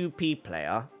F2P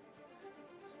player,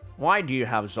 why do you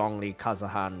have Zhongli,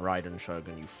 Kazahan, Raiden,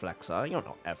 Shogun, you flexer? You're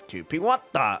not F2P. What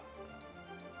the?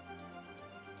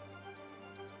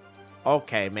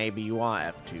 Okay, maybe you are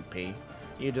F2P.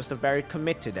 You're just a very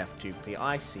committed F2P.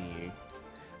 I see you.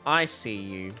 I see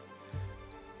you.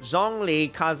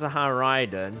 Zhongli, Kazahan,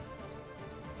 Raiden,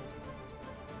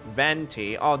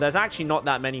 Venti. Oh, there's actually not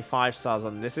that many 5 stars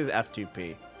on this. Is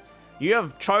F2P. You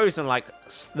have chosen like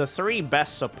the 3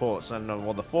 best supports and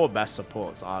well, the 4 best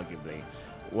supports, arguably.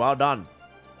 Well done.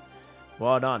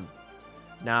 Well done.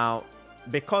 Now,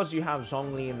 because you have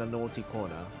Zhongli in the naughty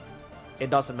corner,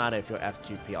 it doesn't matter if you're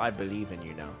F2P. I believe in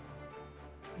you now.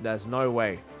 There's no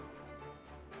way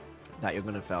that you're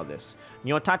going to fail this.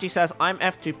 Nyotachi says, I'm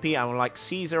F2P. I would like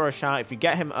C0 shout. If you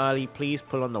get him early, please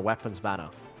pull on the weapons banner.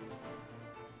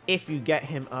 If you get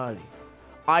him early.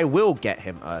 I will get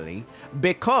him early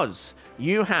because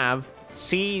you have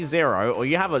C0 or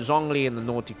you have a Zhongli in the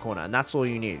naughty corner and that's all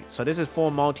you need. So this is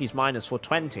 4 multis minus for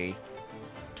 20.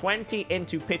 20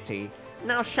 into pity.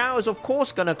 Now Xiao is of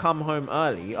course going to come home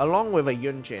early along with a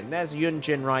Yunjin. There's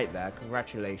Yunjin right there.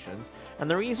 Congratulations. And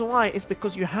the reason why is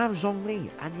because you have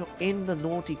Zhongli and you're in the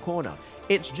naughty corner.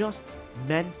 It's just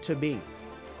meant to be.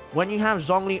 When you have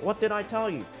Zhongli, what did I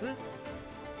tell you?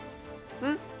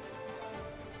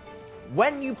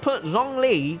 When you put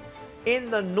Zhongli in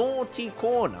the naughty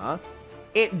corner,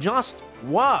 it just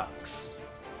works.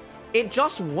 It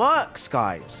just works,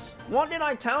 guys. What did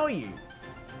I tell you?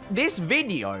 This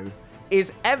video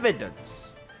is evidence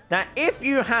that if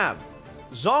you have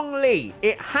Zhongli,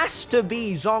 it has to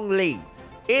be Zhongli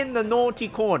in the naughty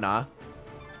corner,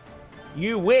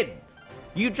 you win.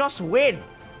 You just win.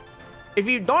 If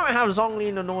you don't have Zhongli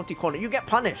in the naughty corner, you get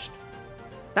punished.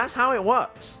 That's how it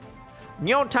works.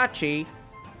 Nyotachi,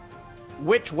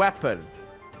 which weapon?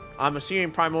 I'm assuming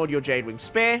Primordial Jadewing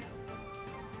Spear.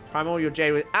 Primordial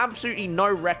Jadewing, absolutely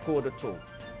no record at all.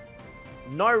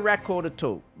 No record at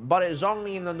all. But it's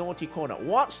Zhongli in the naughty corner.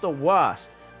 What's the worst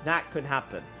that could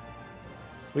happen?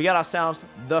 We get ourselves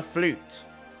the flute.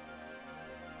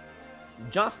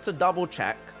 Just to double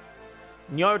check,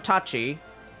 Nyotachi,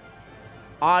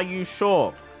 are you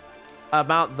sure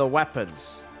about the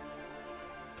weapons?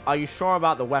 Are you sure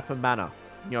about the weapon banner,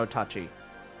 Nyotachi?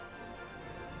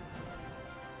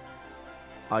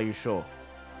 Are you sure?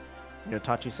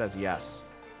 Nyotachi says yes.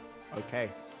 Okay.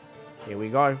 Here we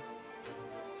go.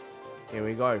 Here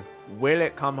we go. Will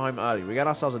it come home early? We get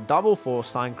ourselves a double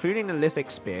 4-star, including the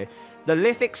Lithic Spear. The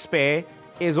Lithic Spear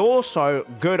is also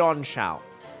good on Xiao.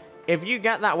 If you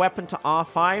get that weapon to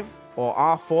R5 or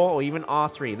R4 or even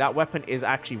R3, that weapon is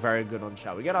actually very good on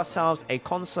Xiao. We get ourselves a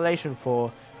constellation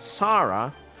for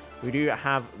Sarah. We do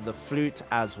have the flute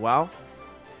as well.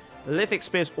 The Lithic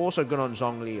Spear is also good on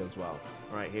Zhongli as well.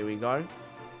 Right, here we go.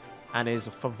 And is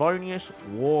a Favonius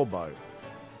Warbow.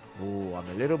 Ooh, I'm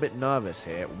a little bit nervous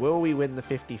here. Will we win the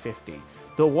 50-50?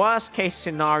 The worst case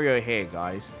scenario here,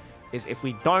 guys, is if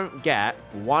we don't get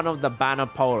one of the banner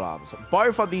polearms.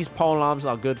 Both of these polearms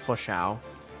are good for Xiao,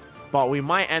 but we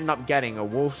might end up getting a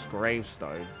Wolf's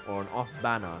Gravestone or an off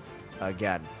banner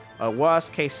again. A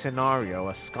worst case scenario,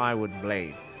 a Skyward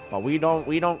Blade. But we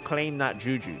don't claim that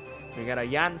Juju. We get a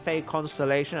Yanfei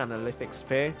Constellation and a Lithic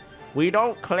Spear. We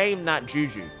don't claim that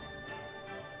Juju.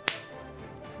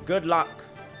 Good luck.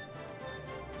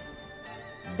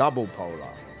 Double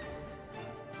polar.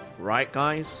 Right,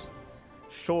 guys?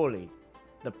 Surely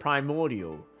the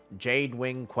primordial Jade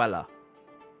Wing Queller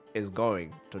is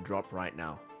going to drop right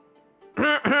now.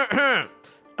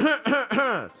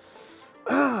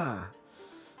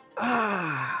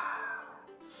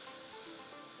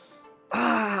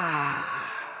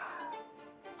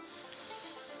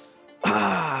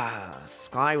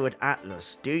 Skyward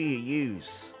Atlas, do you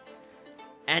use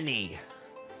any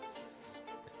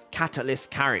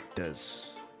catalyst characters?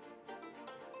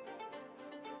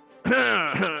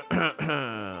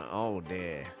 Oh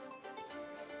dear.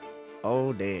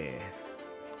 Oh dear.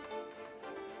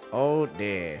 Oh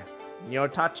dear.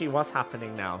 Nyotachi, what's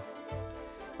happening now?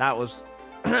 That was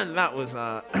that was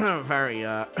very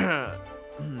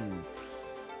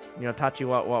Nyotachi,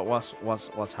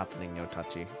 what's happening,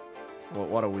 Nyotachi?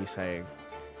 What are we saying?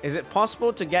 Is it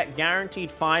possible to get guaranteed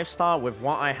 5-star with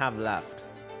what I have left?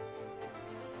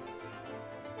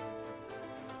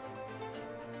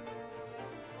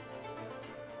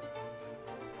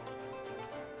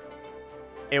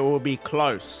 it will be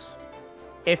close.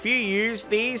 If you use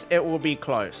these, it will be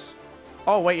close.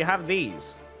 Oh, wait, you have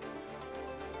these.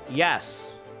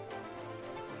 Yes.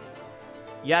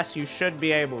 Yes, you should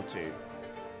be able to.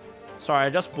 Sorry, I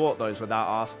just bought those without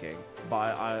asking.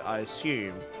 But I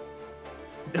assume.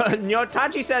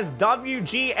 Nyotachi says,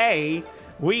 WGA,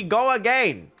 we go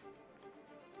again.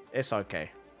 It's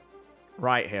okay.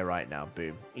 Right here, right now.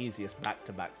 Boom. Easiest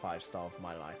back-to-back 5-star of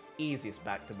my life. Easiest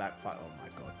back-to-back 5. Oh, my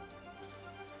God.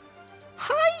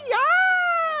 Hiya!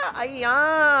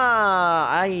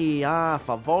 Hiya!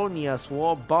 Favonius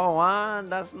Warboa.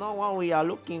 That's not what we are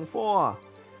looking for.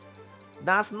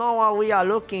 That's not what we are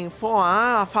looking for,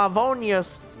 huh?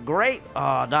 Favonius, great.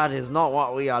 Oh, that is not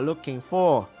what we are looking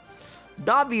for.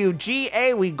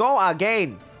 WGA, we go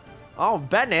again. Oh,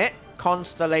 Bennett,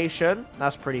 Constellation.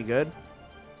 That's pretty good.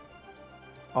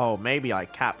 Oh, maybe I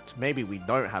capped. Maybe we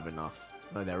don't have enough.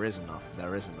 No, there is enough.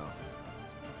 There is enough.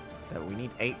 We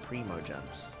need 8 Primo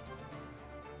Gems.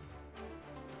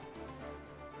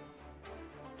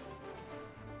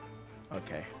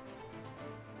 Okay.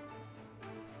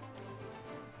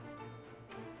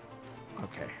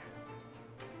 Okay.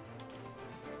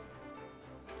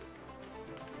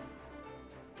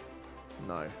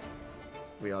 No.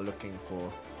 We are looking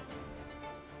for...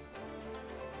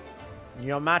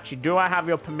 Nyomachi, do I have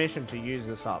your permission to use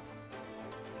this up?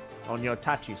 On your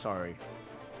Tachi, sorry.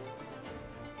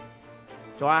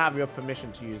 Do I have your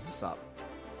permission to use this up?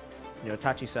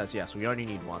 Nyotachi says yes. We only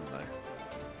need 1 though.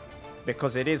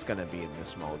 Because it is going to be in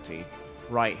this multi.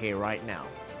 Right here, right now.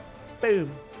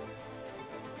 Boom.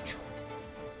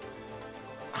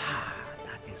 Ah,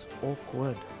 that is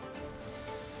awkward.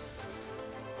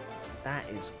 That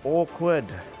is awkward.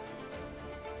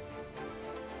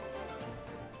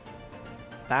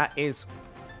 That is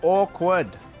awkward.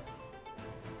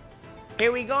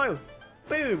 Here we go.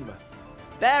 Boom.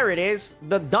 There it is.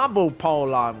 The double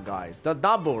pole arm, guys. The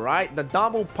double, right? The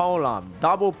double pole arm.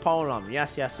 Double pole arm.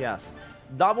 Yes, yes, yes.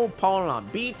 Double pole arm.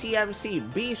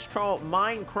 BTMC, Bistro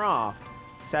Minecraft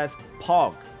says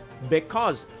Pog.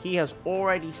 Because he has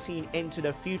already seen into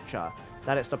the future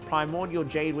that it's the Primordial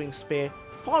Jadewing Spear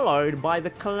followed by the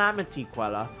Calamity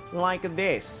Queller like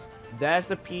this. There's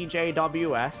the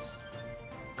PJWS.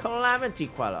 Calamity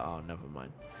Queller. Oh, never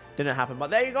mind. Didn't happen, but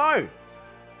there you go.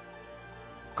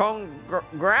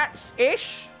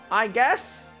 Congrats-ish, I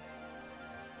guess.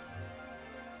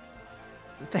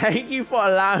 Thank you for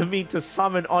allowing me to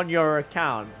summon on your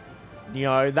account. You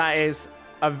know, that is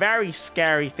a very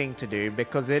scary thing to do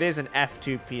because it is an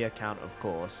F2P account, of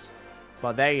course.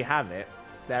 But there you have it.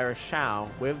 There is Xiao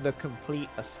with the complete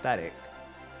aesthetic.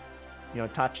 You know,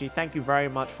 Tachi, thank you very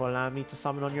much for allowing me to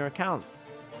summon on your account.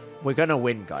 We're going to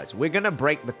win, guys. We're going to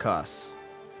break the curse.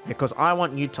 Because I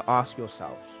want you to ask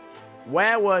yourselves,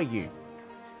 where were you?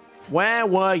 Where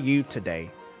were you today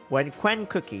when Quen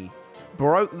Cookie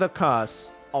broke the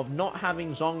curse of not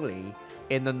having Zhongli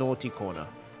in the naughty corner?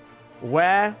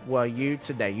 Where were you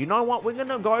today? You know what? We're going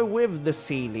to go with the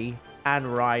Sealy and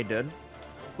Raiden.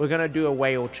 We're going to do a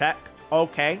whale check.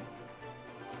 Okay.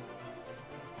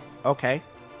 Okay.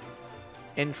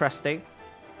 Interesting.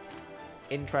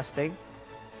 Interesting.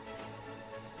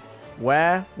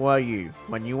 Where were you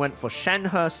when you went for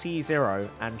Shenhe C0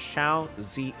 and Xiao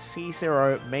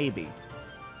C0 maybe?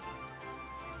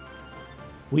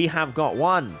 We have got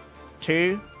 1,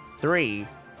 2, 3,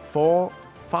 4,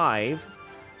 5.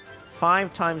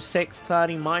 5 times 6,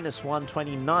 30 minus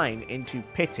 129 into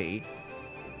pity.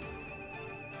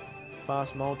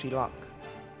 First multi-luck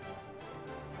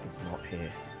is not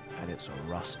here. And it's a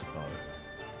rust bow.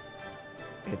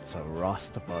 It's a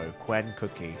rust bow. Quen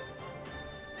Cookie.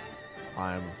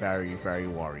 I am very, very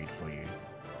worried for you.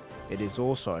 It is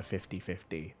also a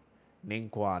 50-50.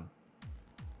 Ningguan.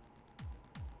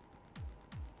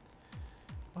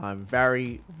 I'm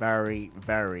very, very,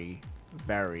 very,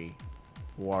 very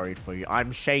worried for you.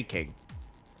 I'm shaking.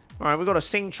 Alright, we've got a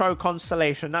Xingqiu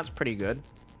Constellation. That's pretty good.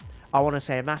 I want to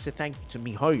say a massive thank you to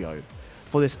MiHoYo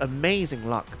for this amazing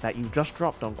luck that you've just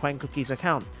dropped on Quen Cookie's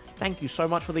account. Thank you so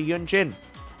much for the Yunjin.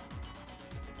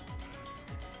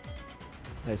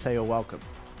 They say you're welcome.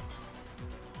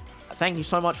 Thank you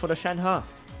so much for the Shenhe.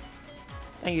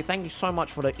 Thank you so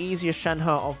much for the easiest Shenhe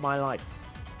of my life.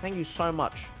 Thank you so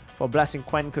much for blessing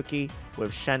Quen Cookie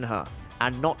with Shenhe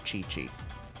and not Chi-Chi.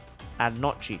 And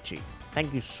not Chi-Chi.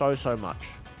 Thank you so, so much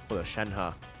for the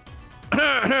Shenhe.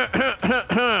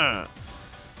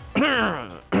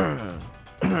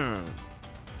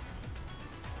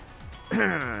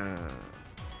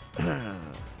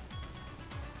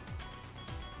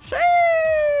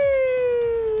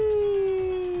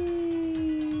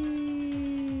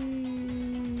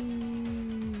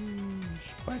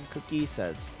 Cookie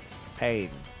says, pain.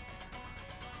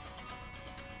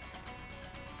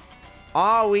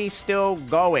 Are we still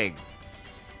going?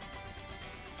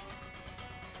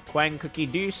 Quen Cookie,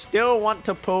 do you still want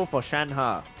to pull for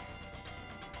Shenhe?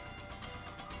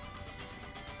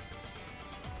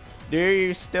 Do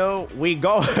you still... We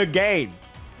go again.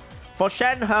 For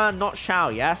Shenhe, not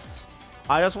Xiao, yes?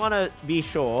 I just want to be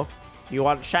sure you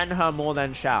want Shenhe more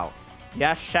than Xiao.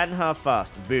 Yes, Shenhe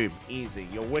first. Boom. Easy.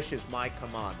 Your wish is my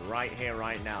command. Right here,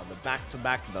 right now. The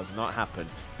back-to-back does not happen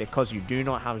because you do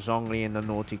not have Zhongli in the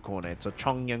naughty corner. It's a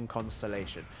Chongyun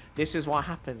constellation. This is what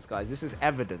happens, guys. This is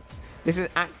evidence. This is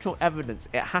actual evidence.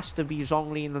 It has to be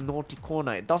Zhongli in the naughty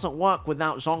corner. It doesn't work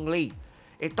without Zhongli.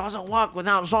 It doesn't work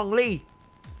without Zhongli.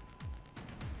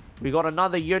 We got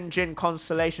another Yunjin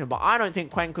constellation, but I don't think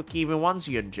Quen Cookie even wants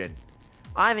Yunjin.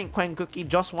 I think Quen Cookie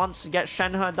just wants to get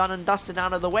Shenhe done and dusted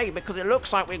out of the way because it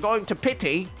looks like we're going to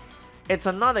pity. It's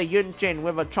another Yunjin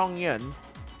with a Chongyun.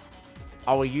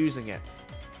 Are we using it?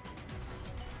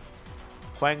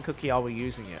 Quen Cookie, are we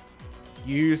using it?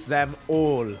 Use them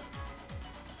all.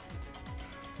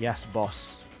 Yes,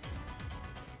 boss.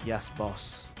 Yes,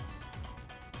 boss.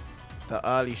 The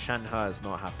early Shenhe is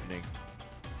not happening.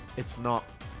 It's not.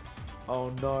 Oh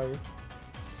no.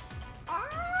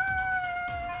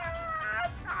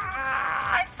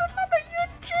 It's another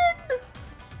Yunjin.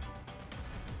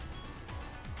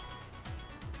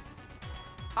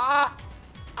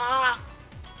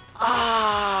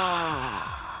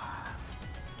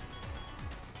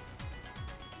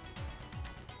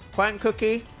 Quen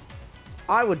Cookie,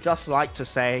 I would just like to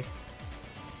say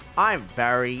I'm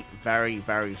very, very,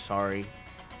 very sorry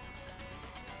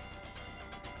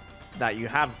that you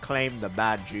have claimed the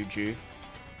bad juju.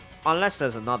 Unless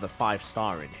there's another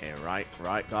 5-star in here, right?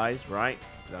 Right, guys? Right?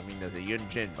 I mean, there's a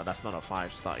Yunjin, but that's not a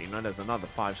 5-star. You know, there's another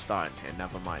 5-star in here.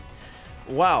 Never mind.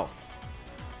 Well,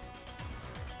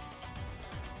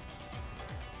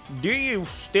 do you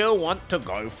still want to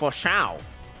go for Xiao?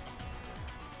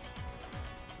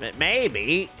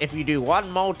 Maybe, if you do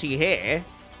one multi here,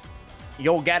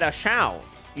 you'll get a Xiao.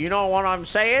 You know what I'm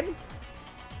saying?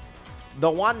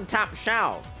 The one-tap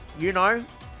Xiao. You know?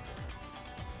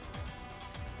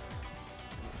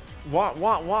 What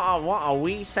are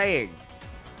we saying?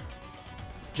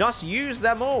 Just use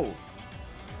them all.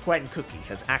 Quen Cookie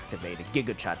has activated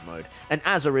Giga Chat mode, and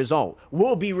as a result,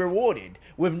 will be rewarded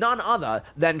with none other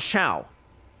than Xiao.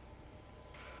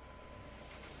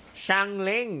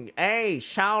 Shangling. Hey,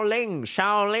 Xiaoling.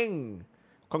 Xiaoling.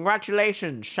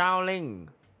 Congratulations, Xiaoling.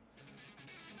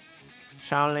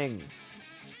 Xiaoling.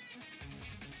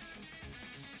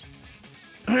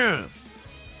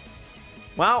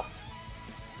 Well,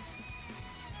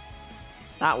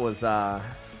 that was,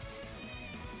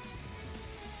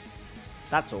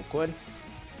 that's awkward.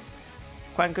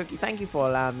 Quen Cookie, thank you for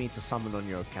allowing me to summon on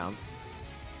your account.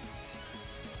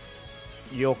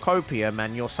 Your copium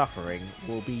and your suffering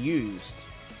will be used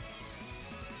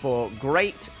for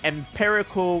great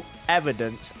empirical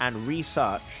evidence and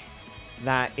research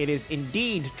that it is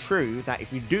indeed true that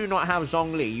if you do not have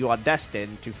Zhongli, you are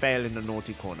destined to fail in the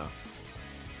naughty corner.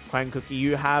 Quen Cookie,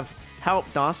 you have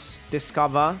helped us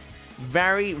discover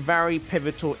very, very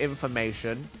pivotal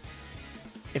information.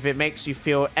 If it makes you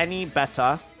feel any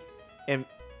better,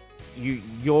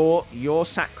 your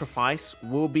sacrifice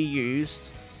will be used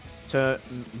to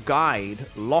guide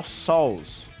lost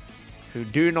souls who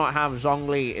do not have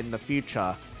Zhongli in the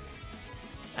future,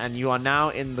 and you are now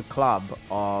in the club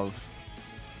of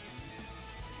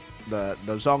the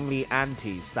Zhongli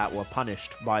antis that were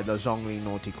punished by the Zhongli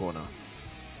naughty corner.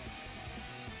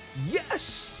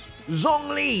 Yes!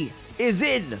 Zhongli is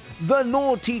in the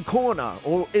naughty corner,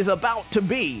 or is about to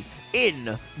be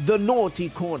in the naughty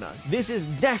corner. This is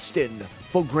destined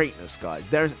for greatness, guys.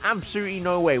 There is absolutely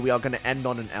no way we are going to end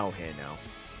on an L here now.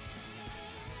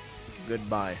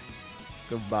 Goodbye.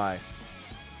 Goodbye.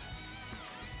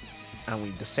 And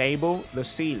we disable the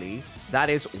Sealy. That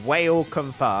is whale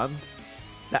confirmed.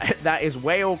 That is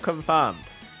whale confirmed.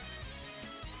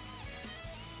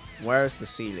 Where is the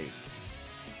Sealy?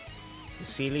 The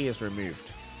Sealy is removed.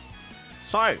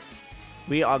 So,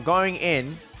 we are going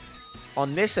in,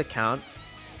 on this account,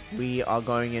 we are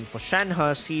going in for Shenhe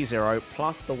C0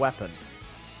 plus the weapon.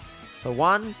 So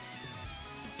 1,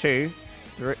 2,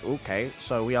 3, okay,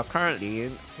 so we are currently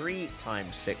in 3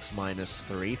 times 6 minus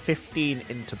 3, 15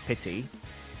 into pity.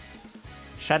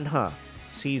 Shenhe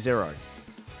C0.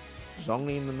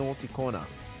 Zhongli in the naughty corner.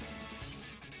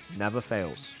 Never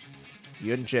fails.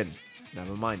 Yunjin.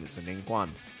 Never mind, it's an Ningguan.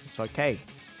 It's okay.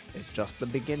 It's just the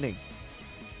beginning.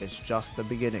 It's just the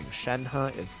beginning.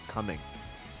 Shenhe is coming.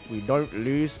 We don't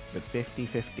lose the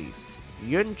 50-50s.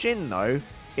 Yunjin, though,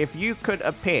 if you could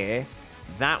appear,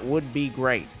 that would be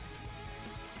great.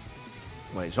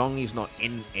 Wait, Zhongli's not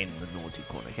in the naughty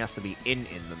corner. He has to be in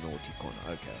the naughty corner.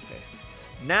 Okay.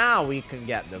 Now we can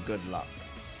get the good luck.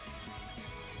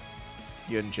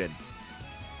 Yunjin.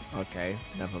 Okay,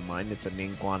 never mind. It's a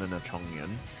Ningguan and a Chongyun.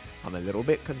 I'm a little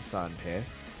bit concerned here.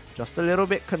 Just a little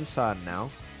bit concerned now.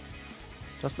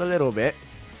 Just a little bit.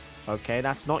 Okay,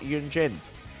 that's not Yunjin.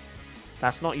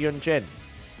 That's not Yunjin.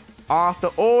 After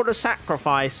all the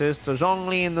sacrifices to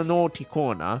Zhongli in the naughty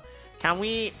corner, can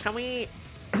we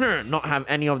not have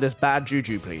any of this bad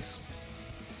juju, please?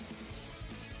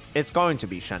 It's going to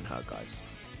be Shenhe, guys.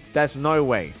 There's no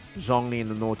way Zhongli in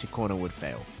the naughty corner would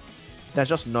fail. There's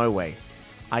just no way.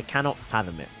 I cannot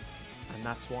fathom it. And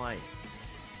that's why.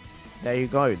 There you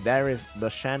go. There is the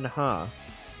Shenhe.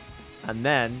 And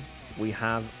then we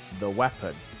have the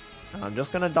weapon. And I'm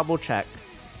just going to double check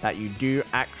that you do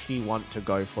actually want to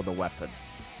go for the weapon.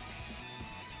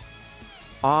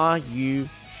 Are you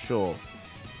sure?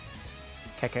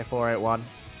 KK481.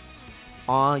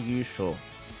 Are you sure?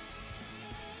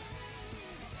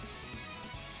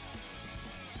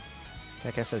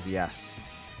 KK says yes.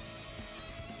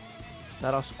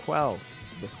 Let us quell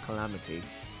this calamity.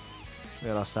 We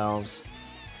get ourselves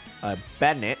a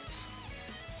Bennett.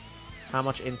 How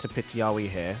much into pity are we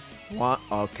here? What?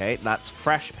 Okay, that's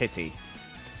fresh pity.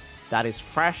 That is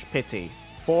fresh pity.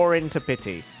 4 into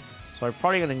pity. So we're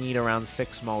probably going to need around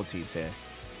 6 multis here.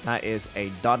 That is a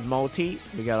dud multi.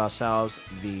 We get ourselves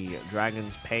the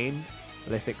Dragon's Pain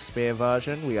Lithic Spear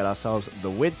version. We get ourselves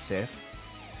the Widsith.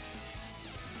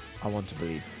 I want to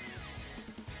believe.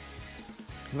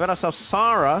 We got ourselves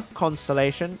Sarah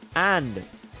Constellation and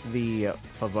the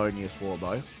Favonius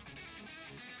Warbow.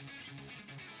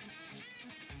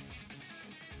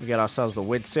 We get ourselves the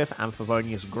Widsith and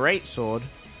Favonius Greatsword.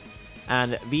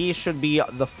 And these should be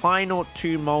the final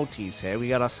 2 multis here. We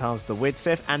got ourselves the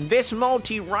Widsith. And this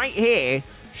multi right here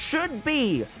should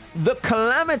be the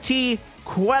Calamity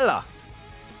Queller.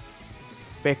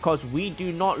 Because we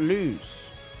do not lose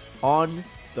on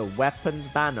the weapons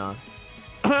banner.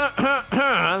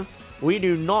 We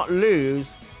do not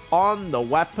lose on the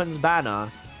weapons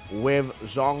banner with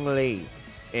Zhongli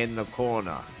in the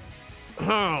corner.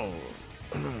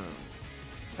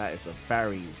 That is a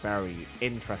very, very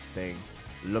interesting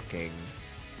looking,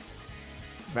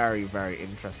 very, very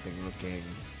interesting looking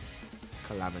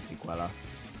Calamity Queller.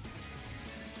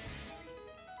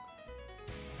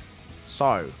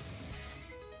 So,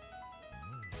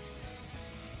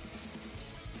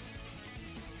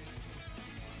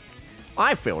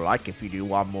 I feel like if you do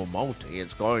one more multi,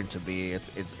 it's going to be, I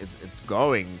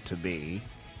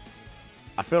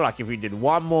feel like if you did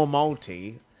one more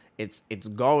multi, it's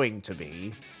going to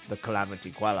be the Calamity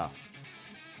Queller.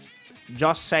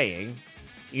 Just saying,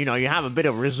 you know, you have a bit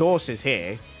of resources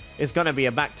here. It's going to be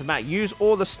a back-to-back. Use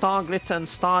all the Star Glitter and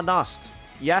Stardust.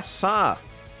 Yes, sir.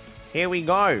 Here we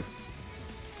go.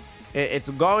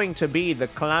 It's going to be the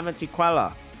Calamity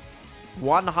Queller.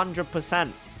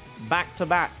 100%.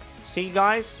 Back-to-back. See,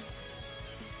 guys?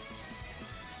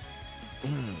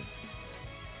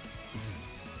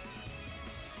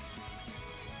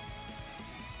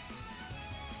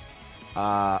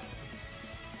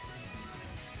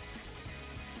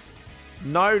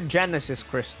 No Genesis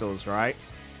crystals, right?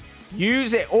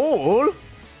 Use it all?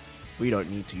 We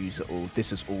don't need to use it all.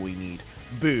 This is all we need.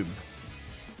 Boom.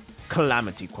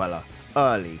 Calamity Queller.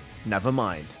 Early. Never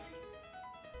mind.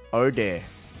 Oh dear.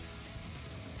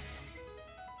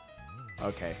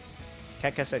 Okay.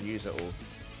 Keka said use it all.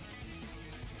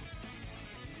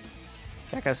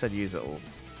 Keka said use it all.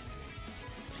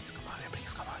 Please come on,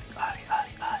 please come on. Ali.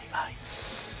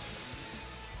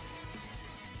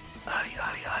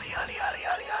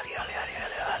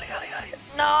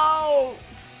 No!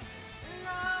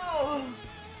 No!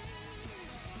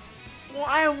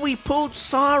 Why have we pulled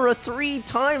Sarah 3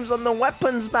 times on the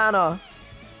weapons banner?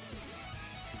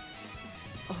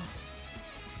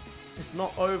 It's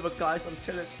not over, guys,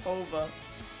 until it's over.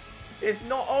 It's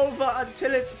not over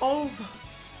until it's over.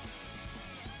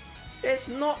 It's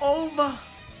not over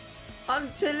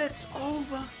until it's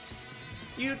over.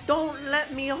 You don't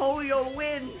let me hold your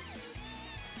win.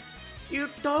 You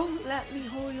don't let me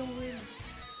hold your win.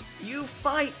 You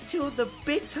fight till the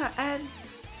bitter end.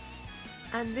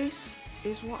 And this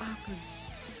is what happens.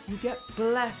 You get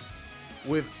blessed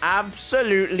with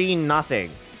absolutely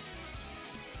nothing.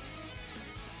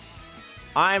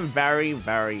 I'm very,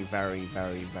 very, very,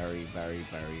 very, very, very,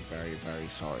 very, very, very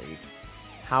sorry.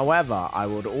 However, I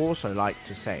would also like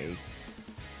to say,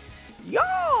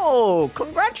 yo,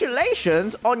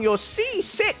 congratulations on your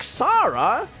C6,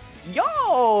 Sarah.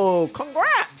 Yo,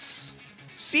 congrats.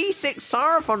 C6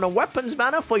 Sarah from the weapons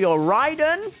banner for your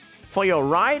Raiden. For your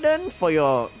Raiden. For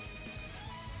your...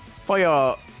 For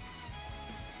your...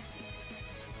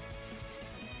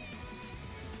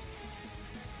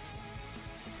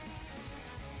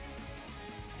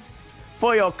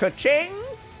 For your Kaching.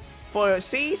 For your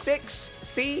C6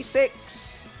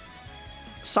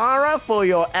 Sarah for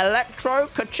your Electro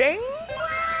Kaching.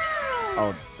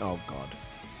 Oh god.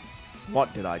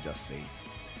 What did I just see?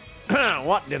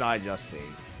 What did I just see?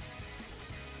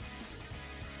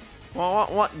 Well,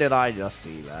 what did I just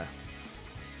see there?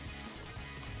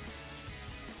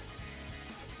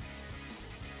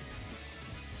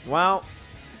 Well,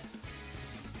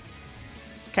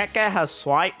 Keke has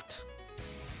swiped.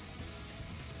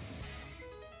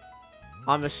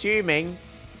 I'm assuming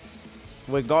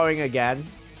we're going again.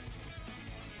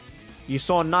 You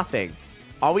saw nothing.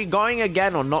 Are we going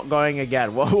again or not going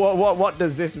again? What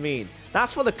does this mean?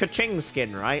 That's for the Kaching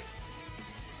skin, right?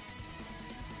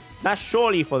 That's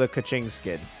surely for the Kaching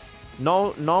skin.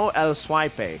 No El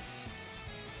Swipe.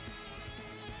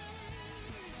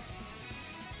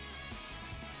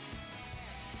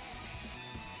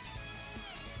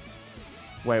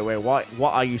 Wait, what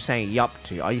are you saying yup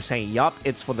to? Are you saying yup,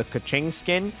 it's for the Kaching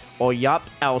skin? Or yup,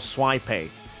 El Swipe?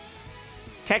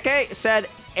 Keke said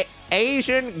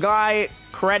Asian guy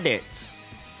credit.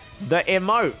 The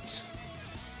emote.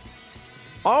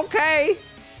 Okay.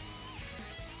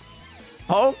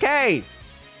 Okay.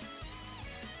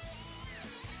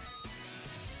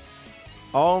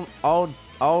 Oh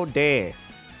dear.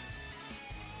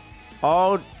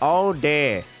 Oh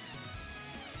dear.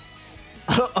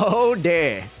 Oh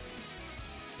dear.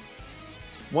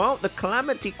 Well, the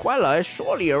Calamity Queller is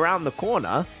surely around the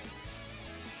corner.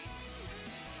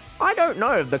 I don't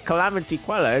know if the Calamity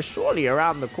Queller is surely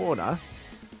around the corner.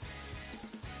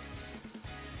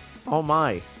 Oh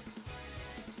my.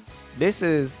 This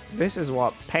is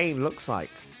what pain looks like.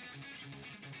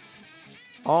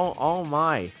 Oh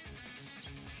my.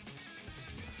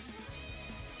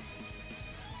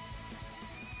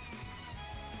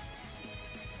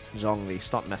 Zhongli,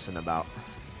 stop messing about.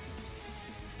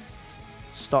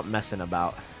 Stop messing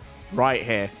about. Right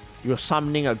here. You're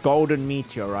summoning a golden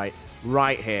meteorite.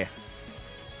 Right here.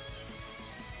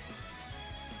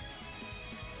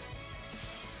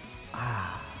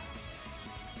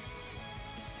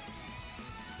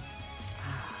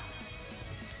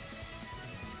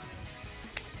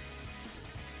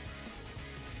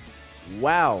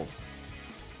 Wow.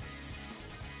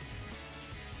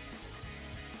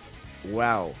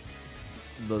 Well,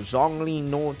 the Zhongli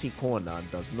naughty corner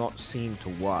does not seem to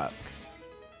work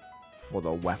for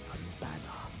the weapon banner.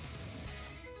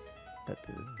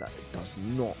 That does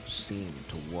not seem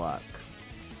to work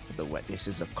for the way. This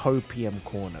is a copium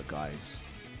corner, guys.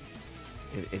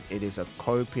 It is a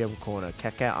copium corner.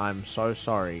 Keke, I'm so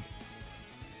sorry.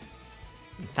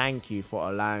 And thank you for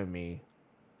allowing me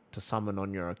to summon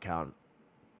on your account.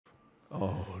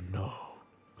 Oh no.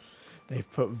 They've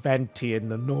put Venti in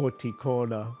the naughty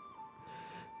corner.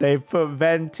 They've put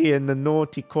Venti in the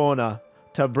naughty corner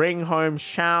to bring home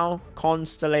Xiao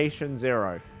Constellation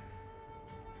 0.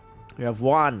 We have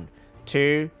 1,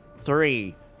 2,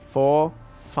 3, 4,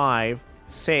 5,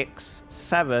 6,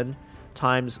 7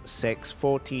 times 6,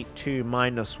 42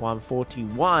 minus 1,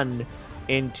 41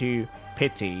 into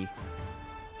pity.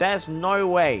 There's no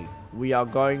way we are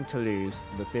going to lose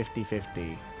the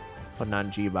 50-50 for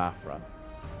Nanjiba Afra.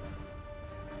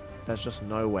 There's just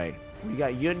no way. We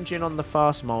got Yunjin on the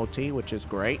first multi, which is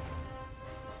great.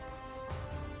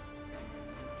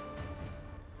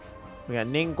 We got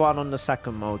Ningguang on the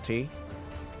second multi.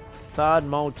 Third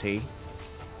multi.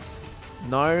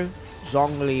 No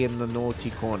Zhongli in the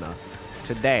naughty corner.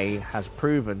 Today has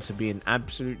proven to be an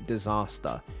absolute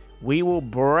disaster. We will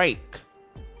break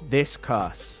this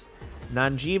curse.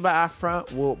 Nanjiba Afra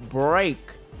will break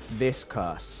this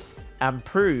curse and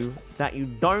prove that you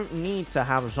don't need to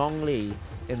have Zhongli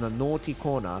in the naughty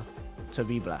corner to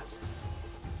be blessed.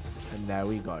 And there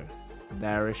we go.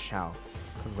 There is Xiao.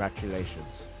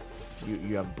 Congratulations.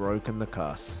 You have broken the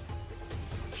curse.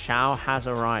 Xiao has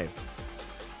arrived.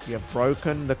 You have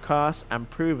broken the curse and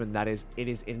proven that it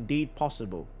is indeed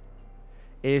possible.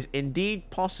 It is indeed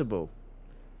possible.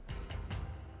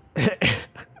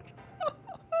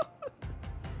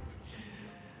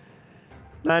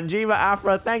 Nanjiba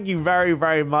Afra, thank you very,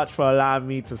 very much for allowing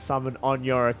me to summon on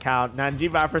your account.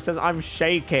 Nanjiba Afra says, I'm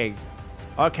shaking.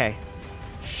 Okay.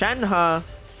 Shenhe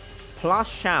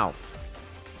plus Xiao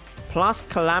plus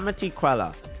Calamity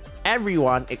Queller.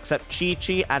 Everyone except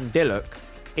Chi-Chi and Diluc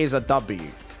is a W.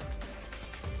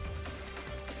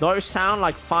 Those sound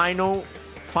like final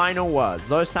final words.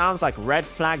 Those sounds like red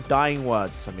flag dying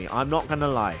words to me. I'm not gonna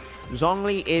lie.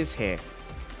 Zhongli is here.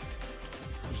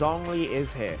 Zhongli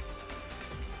is here.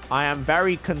 I am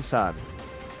very concerned.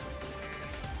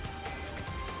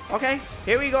 Okay,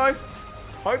 here we go.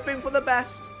 Hoping for the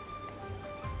best.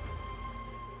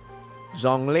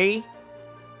 Zhongli.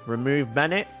 Remove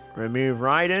Bennett. Remove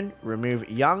Raiden. Remove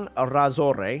Young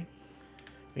Razore.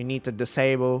 We need to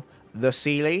disable the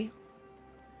Sealy.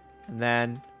 And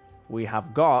then we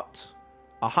have got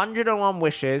 101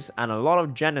 wishes and a lot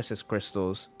of Genesis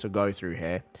crystals to go through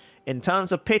here. In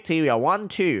terms of pity, we are 1,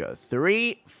 2,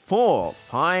 3, 4,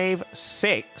 5,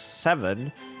 6,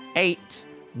 7, 8,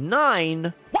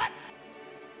 9. What?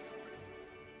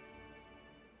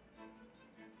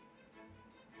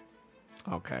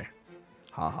 Okay.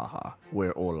 Ha ha ha.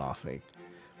 We're all laughing.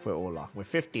 We're all laughing. We're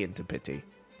 50 into pity.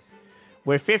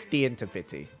 We're 50 into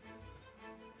pity.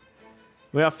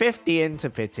 We are 50 into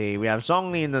pity. We have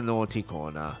Zhongli in the naughty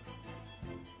corner.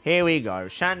 Here we go.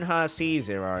 Shenhe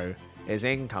C0 is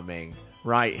incoming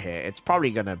right here. It's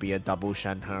probably going to be a double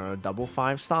Shenhe or a double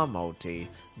 5-star multi.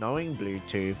 Knowing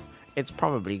Bluetooth, it's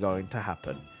probably going to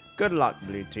happen. Good luck,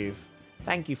 Bluetooth.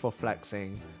 Thank you for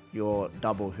flexing your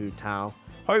double Hu Tao.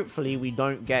 Hopefully we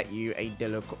don't get you a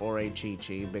Diluc or a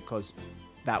Chi-Chi because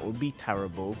that would be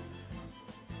terrible.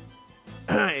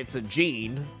 It's a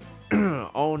Gene.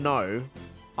 Oh no.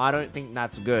 I don't think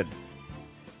that's good.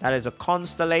 That is a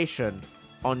constellation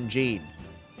on Gene.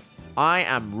 I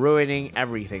am ruining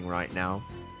everything right now.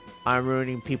 I'm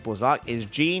ruining people's luck. Is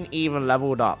Gene even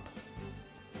leveled up?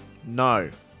 No.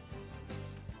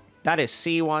 That is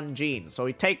C1 Gene. So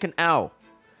we take an L.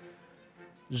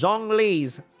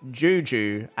 Zhongli's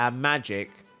Juju and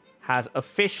Magic has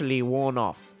officially worn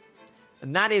off.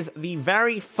 And that is the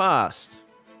very first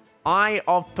Eye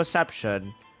of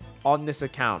Perception on this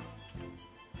account.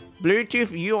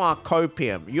 Bluetooth, you are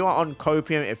copium. You are on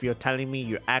copium if you're telling me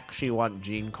you actually want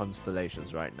Gene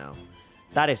constellations right now.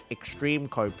 That is extreme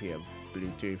copium,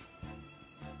 Bluetooth.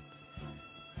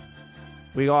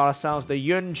 We got ourselves the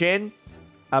Yun Jin.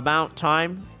 About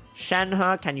time.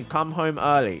 Shenhe, can you come home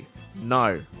early?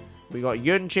 No. We got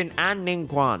Yun Jin and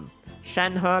Ningguang.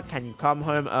 Shenhe, can you come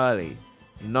home early?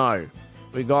 No.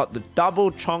 We got the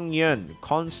double Chongyun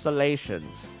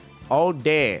constellations. Oh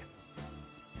dear.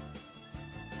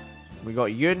 We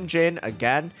got Yun Jin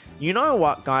again. You know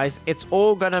what, guys? It's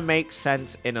all gonna make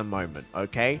sense in a moment,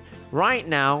 okay? Right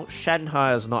now,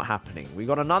 Shenhe is not happening. We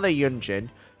got another Yun Jin.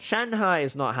 Shenhe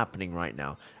is not happening right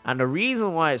now. And the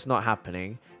reason why it's not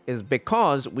happening is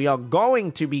because we are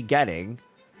going to be getting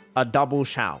a double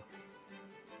Xiao.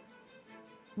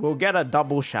 We'll get a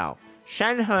double Xiao.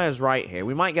 Shenhe is right here.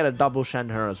 We might get a double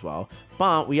Shenhe as well.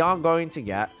 But we are going to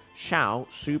get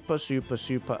Xiao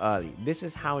super early. This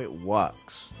is how it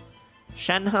works.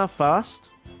 Shenhe first.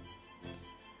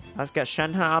 Let's get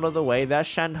Shenhe out of the way. There's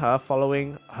Shenhe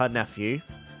following her nephew.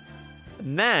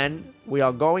 And then we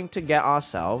are going to get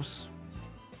ourselves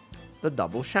the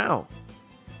double Xiao.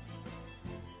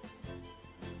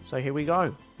 So here we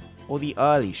go. Or the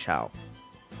early Xiao.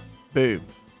 Boom.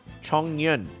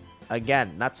 Chongyun.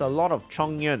 Again, that's a lot of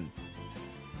Chongyun.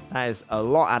 That is a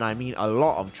lot, and I mean a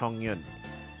lot of Chongyun.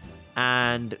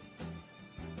 And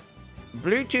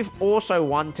Bluetooth also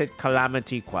wanted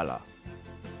Calamity Queller.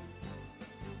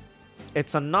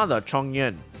 It's another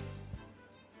Chongyun.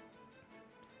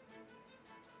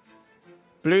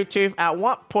 Bluetooth, at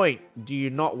what point do you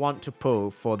not want to pull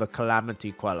for the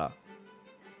Calamity Queller?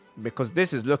 Because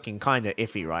this is looking kind of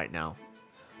iffy right now.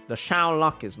 The Xiao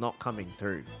luck is not coming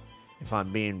through, if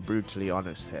I'm being brutally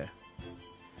honest here.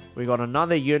 We got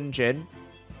another Yun Jin.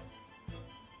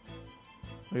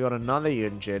 We got another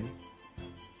Yun Jin.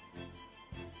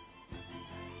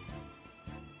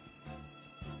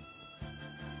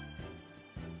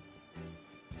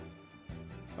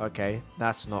 Okay,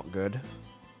 that's not good.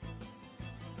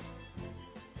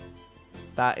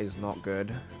 That is not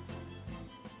good.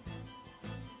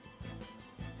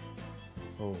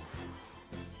 Oh.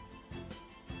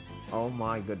 Oh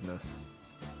my goodness.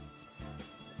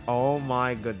 Oh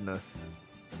my goodness.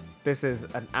 This is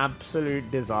an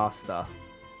absolute disaster.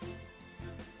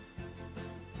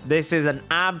 This is an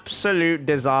absolute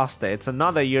disaster. It's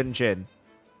another Yun Jin.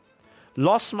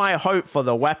 Lost my hope for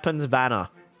the weapons banner.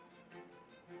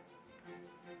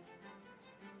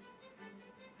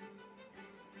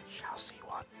 Xiao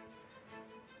C1.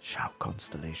 Xiao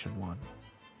Constellation 1.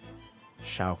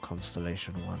 Xiao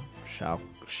Constellation 1.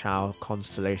 Xiao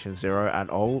Constellation 0. And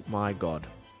oh my god.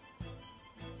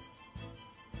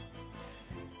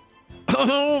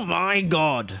 Oh my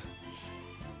god.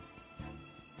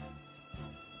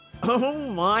 Oh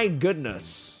my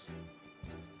goodness.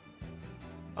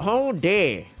 Oh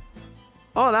dear.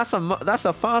 Oh, that's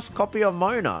a first copy of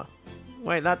Mona.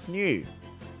 Wait, that's new.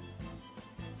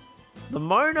 The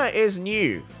Mona is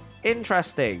new.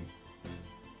 Interesting.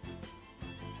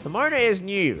 The Mona is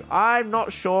new. I'm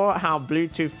not sure how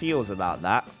Bluetooth feels about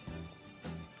that.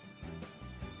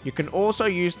 You can also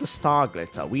use the star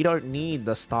glitter. We don't need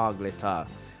the star glitter.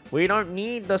 We don't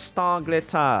need the star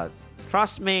glitter.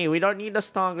 Trust me, we don't need the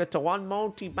star glitter. One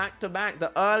multi back to back.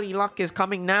 The early luck is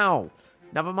coming now.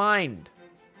 Never mind.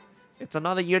 It's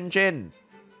another Yunjin.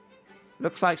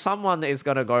 Looks like someone is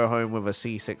going to go home with a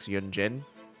C6 Yunjin.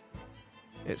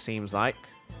 It seems like.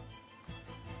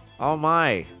 Oh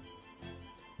my.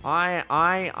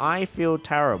 I feel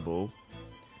terrible.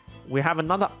 We have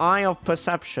another Eye of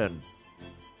Perception.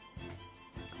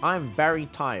 I'm very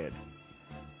tired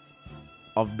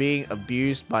of being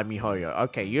abused by MiHoYo.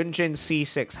 Okay, Yunjin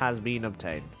C6 has been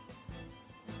obtained.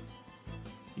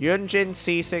 Yunjin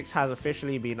C6 has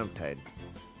officially been obtained.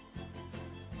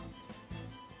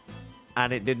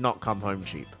 And it did not come home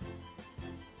cheap.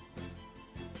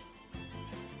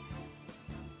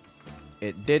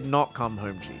 It did not come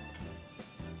home cheap.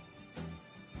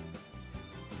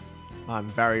 I'm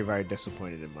very, very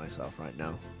disappointed in myself right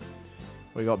now.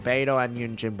 We got Beidou and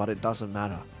Yunjin, but it doesn't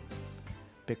matter.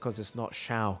 Because it's not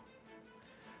Xiao.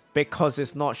 Because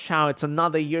it's not Xiao. It's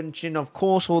another Yunjin. Of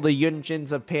course, all the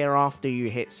Yunjins appear after you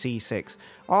hit C6.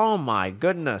 Oh my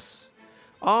goodness.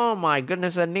 Oh my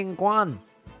goodness, a Ningguan.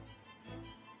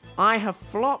 I have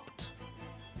flopped.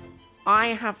 I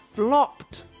have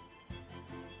flopped.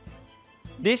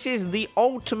 This is the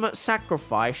ultimate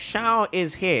sacrifice. Xiao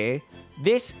is here.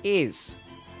 This is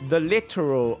the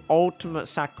literal ultimate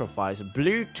sacrifice.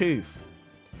 Bluetooth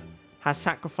has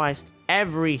sacrificed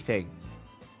everything.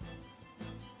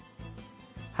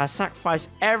 Has sacrificed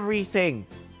everything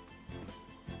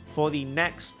for the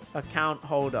next account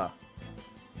holder.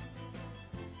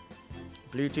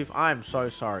 Bluetooth, I am so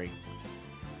sorry.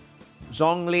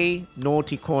 Zhongli,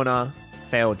 Naughty Corner,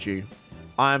 failed you.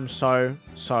 I am so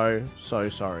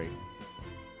sorry.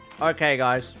 Okay,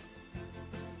 guys.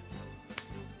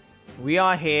 We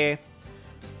are here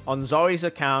on Zoe's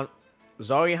account.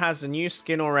 Zoe has a new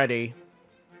skin already.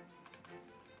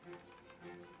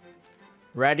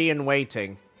 Ready and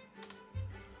waiting.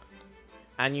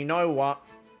 And you know what?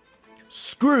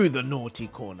 Screw the Naughty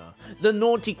Corner. The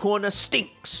Naughty Corner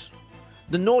stinks.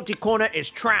 The Naughty Corner is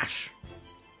trash.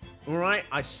 Alright,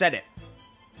 I said it.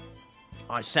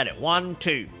 I said it. 1,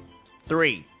 2,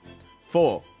 3,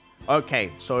 4.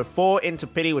 Okay, so 4 into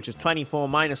pity, which is 24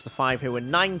 minus the 5 here. We're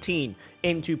 19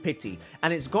 into pity.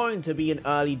 And it's going to be an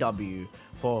early W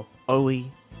for Oe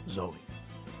Zoe.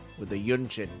 With the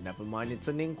Yunjin. Never mind, it's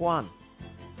a Ningguan.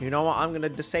 You know what? I'm going to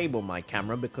disable my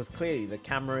camera because clearly the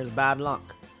camera is bad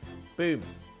luck. Boom.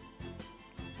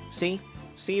 See?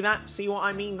 See that? See what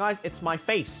I mean, guys? It's my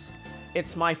face.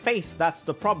 It's my face. That's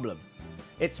the problem.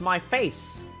 It's my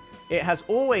face. It has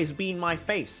always been my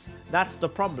face. That's the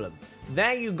problem.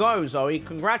 There you go, Zoe.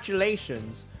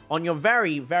 Congratulations on your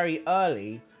very, very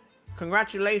early.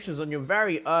 Congratulations on your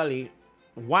very early.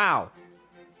 Wow.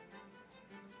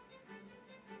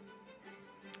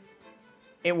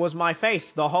 It was my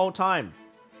face the whole time.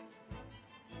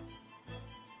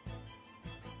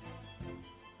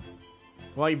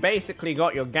 Well, you basically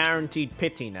got your guaranteed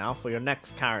pity now for your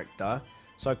next character.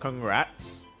 So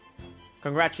congrats.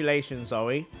 Congratulations,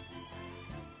 Zoe.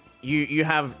 You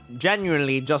have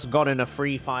genuinely just gotten a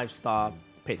free 5-star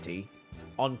pity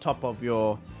on top of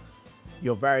your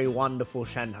very wonderful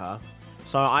Shenhe.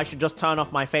 So I should just turn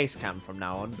off my face cam from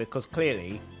now on because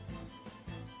clearly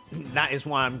that is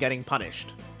why I'm getting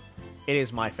punished. It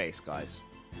is my face, guys.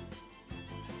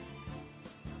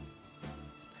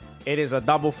 It is a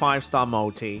double 5-star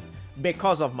multi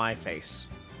because of my face.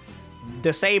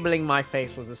 Disabling my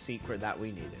face was a secret that we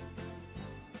needed.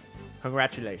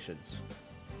 Congratulations.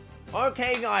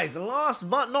 Okay, guys, last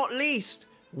but not least,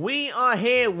 we are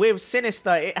here with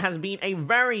Sinister. It has been a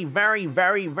very, very,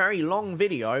 very, very long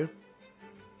video.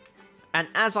 And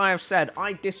as I have said,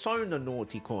 I disown the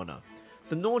Naughty Corner.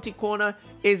 The Naughty Corner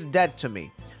is dead to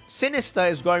me. Sinister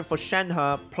is going for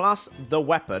Shenhe plus the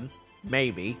weapon,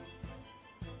 maybe,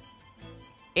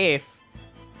 if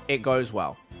it goes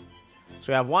well.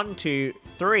 So we have 1, 2,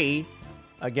 3,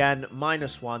 again,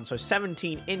 -1, so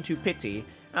 17 into pity.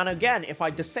 And again, if I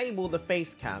disable the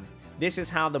face cam, this is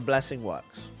how the blessing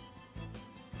works.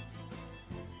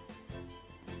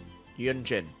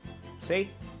 Yunjin. See?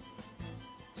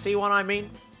 See what I mean?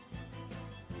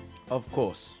 Of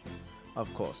course.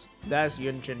 Of course. There's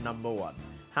Yunjin number 1.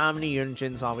 How many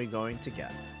Yunjins are we going to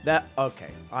get? There.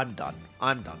 Okay, I'm done.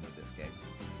 I'm done with this game.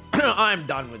 I'm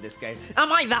done with this game.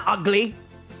 Am I that ugly?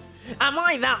 Am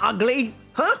I that ugly?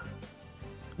 Huh?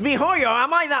 miHoYo,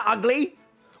 am I that ugly?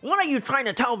 What are you trying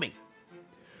to tell me?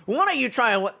 What are you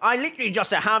trying to... I literally just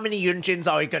said, how many Yunjins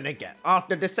are we gonna get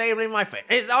after disabling my face?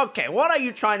 It's okay, what are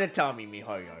you trying to tell me,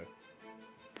 miHoYo?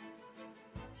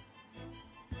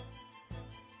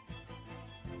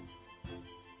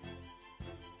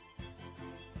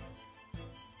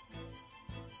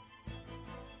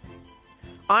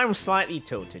 I'm slightly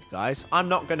tilted, guys. I'm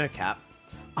not gonna cap.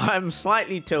 I'm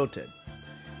slightly tilted.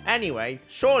 Anyway,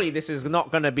 surely this is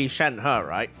not gonna be Shenhe,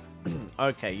 right?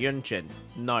 Okay, Yunjin.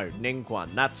 No,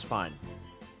 Ningguang. That's fine.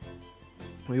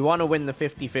 We want to win the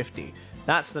 50-50.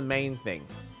 That's the main thing.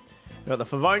 We got the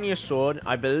Favonius Sword.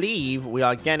 I believe we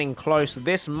are getting close.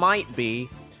 This might be...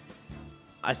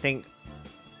 I think...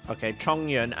 Okay,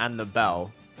 Chongyun and the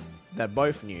Bell. They're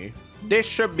both new. This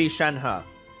should be Shenhe.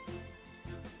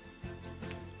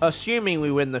 Assuming we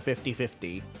win the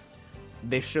 50-50,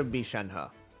 this should be Shenhe.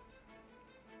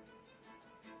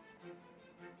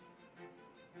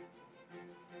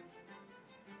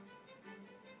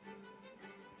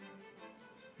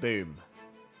 Boom.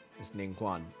 It's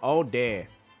Ningguang. Oh dear.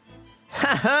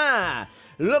 Haha!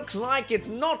 Looks like it's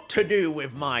not to do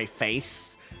with my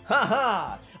face.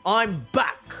 Haha! I'm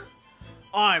back.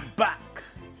 I'm back.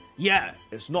 Yeah,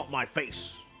 it's not my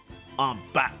face. I'm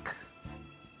back.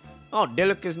 Oh,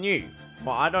 Diluc is new.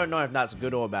 But I don't know if that's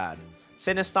good or bad.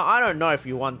 Sinister, I don't know if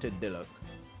you wanted Diluc.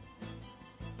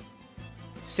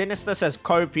 Sinister says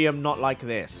copium, not like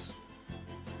this.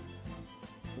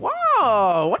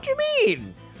 Whoa, what do you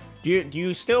mean? Do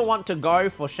you still want to go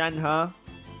for Shenhe?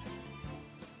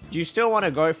 Do you still want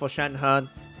to go for Shenhe?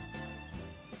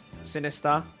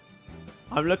 Sinister?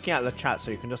 I'm looking at the chat,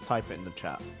 so you can just type it in the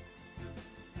chat.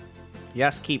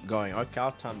 Yes, keep going. Okay,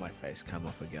 I'll turn my face cam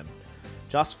off again.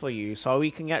 Just for you, so we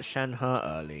can get Shenhe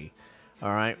early.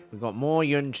 Alright, we've got more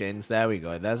Yunjins. There we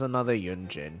go. There's another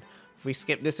Yunjin. If we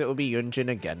skip this, it will be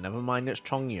Yunjin again. Never mind, it's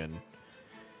Chongyun.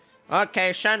 Okay,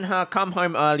 Shenhe, come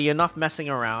home early. Enough messing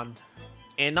around.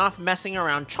 Enough messing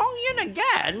around. Chongyun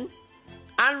again?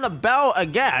 And the Bell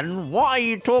again? What are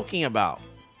you talking about?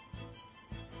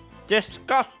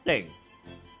 Disgusting.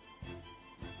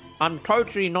 I'm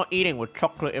totally not eating with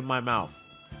chocolate in my mouth.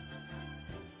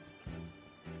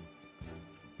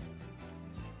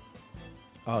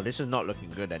 Oh, this is not looking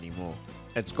good anymore.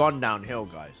 It's gone downhill,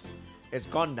 guys. It's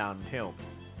gone downhill.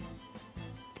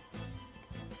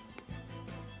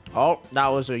 Oh, that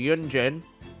was a Yunjin.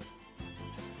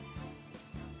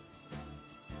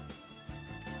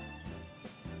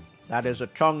 That is a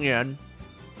Chongyun.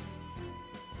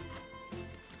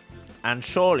 And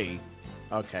surely...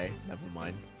 Okay, never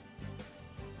mind.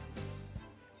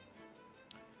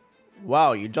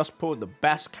 Wow, you just pulled the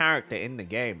best character in the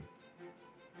game.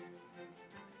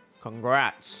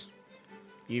 Congrats.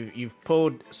 You've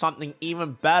pulled something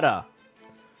even better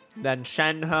than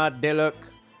Shenhe, Diluc.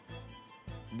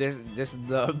 This is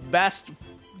the best.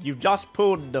 You've just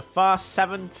pulled the first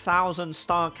 7,000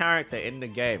 star character in the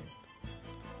game.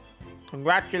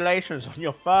 Congratulations on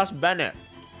your first Bennett.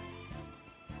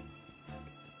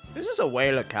 This is a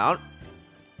whale account.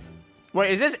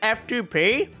 Wait, is this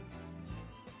F2P?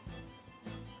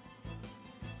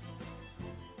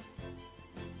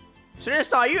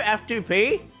 Sinister, are you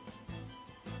F2P?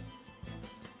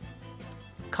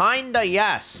 Kinda,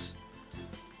 yes.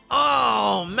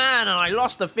 Oh, man, and I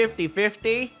lost the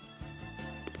 50-50.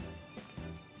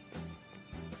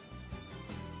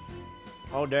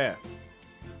 Oh, dear.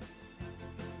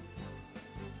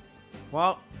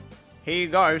 Well, here you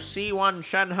go. C1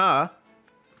 Shenhe.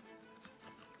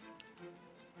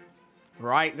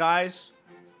 Right, guys?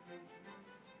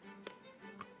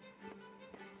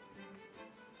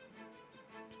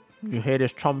 You hear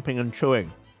this chomping and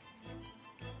chewing.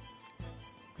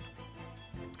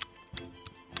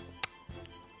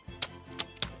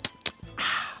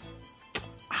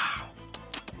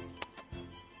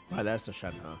 Right, there's the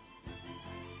Shenhe.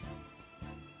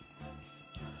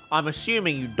 I'm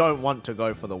assuming you don't want to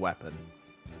go for the weapon.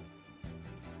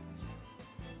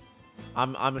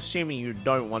 I'm assuming you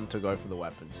don't want to go for the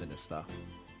weapon, Sinister.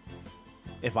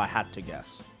 If I had to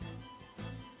guess.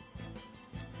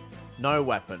 No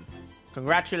weapon.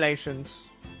 Congratulations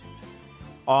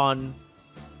on...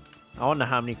 I wonder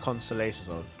how many constellations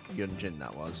of Yunjin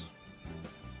that was.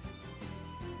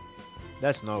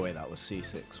 There's no way that was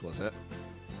C6, was it?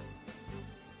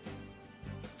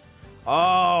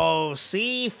 Oh,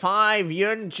 C5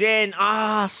 Yunjin.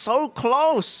 Ah, so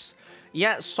close.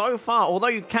 Yet so far. Although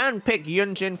you can pick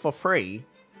Yunjin for free.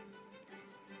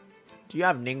 Do you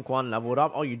have Ningguang leveled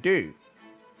up? Oh, you do.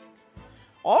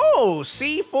 Oh,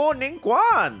 C4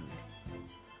 Ningguang.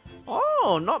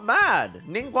 Oh, not bad.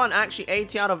 Ningguang actually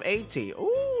 80 out of 80.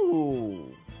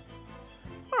 Ooh.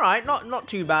 Alright, not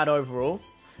too bad overall.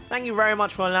 Thank you very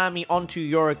much for allowing me onto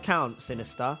your account,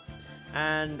 Sinister.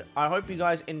 And I hope you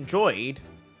guys enjoyed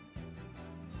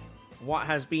what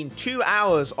has been 2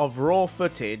 hours of raw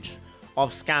footage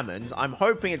of Scammons. I'm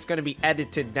hoping it's going to be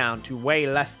edited down to way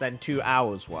less than 2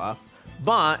 hours worth.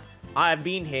 But I've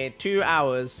been here 2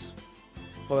 hours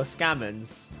for the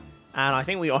Scammons. And I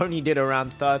think we only did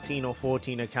around 13 or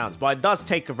 14 accounts. But it does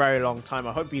take a very long time.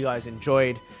 I hope you guys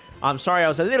enjoyed. I'm sorry I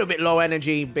was a little bit low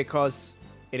energy because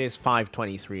it is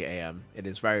 5:23 a.m. It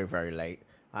is very, very late.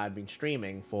 I've been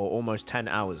streaming for almost 10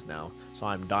 hours now. So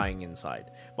I'm dying inside.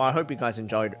 But I hope you guys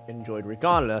enjoyed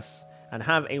regardless. And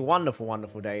have a wonderful,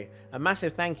 wonderful day. A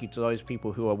massive thank you to those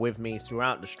people who are with me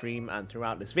throughout the stream and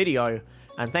throughout this video.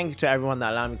 And thank you to everyone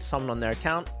that allowed me to summon on their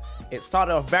account. It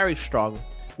started off very strong.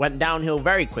 Went downhill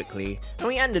very quickly, and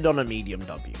we ended on a medium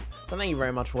W. So thank you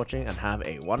very much for watching, and have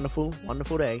a wonderful,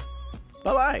 wonderful day.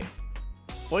 Bye-bye.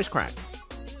 Voice crack.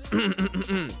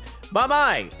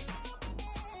 Bye-bye.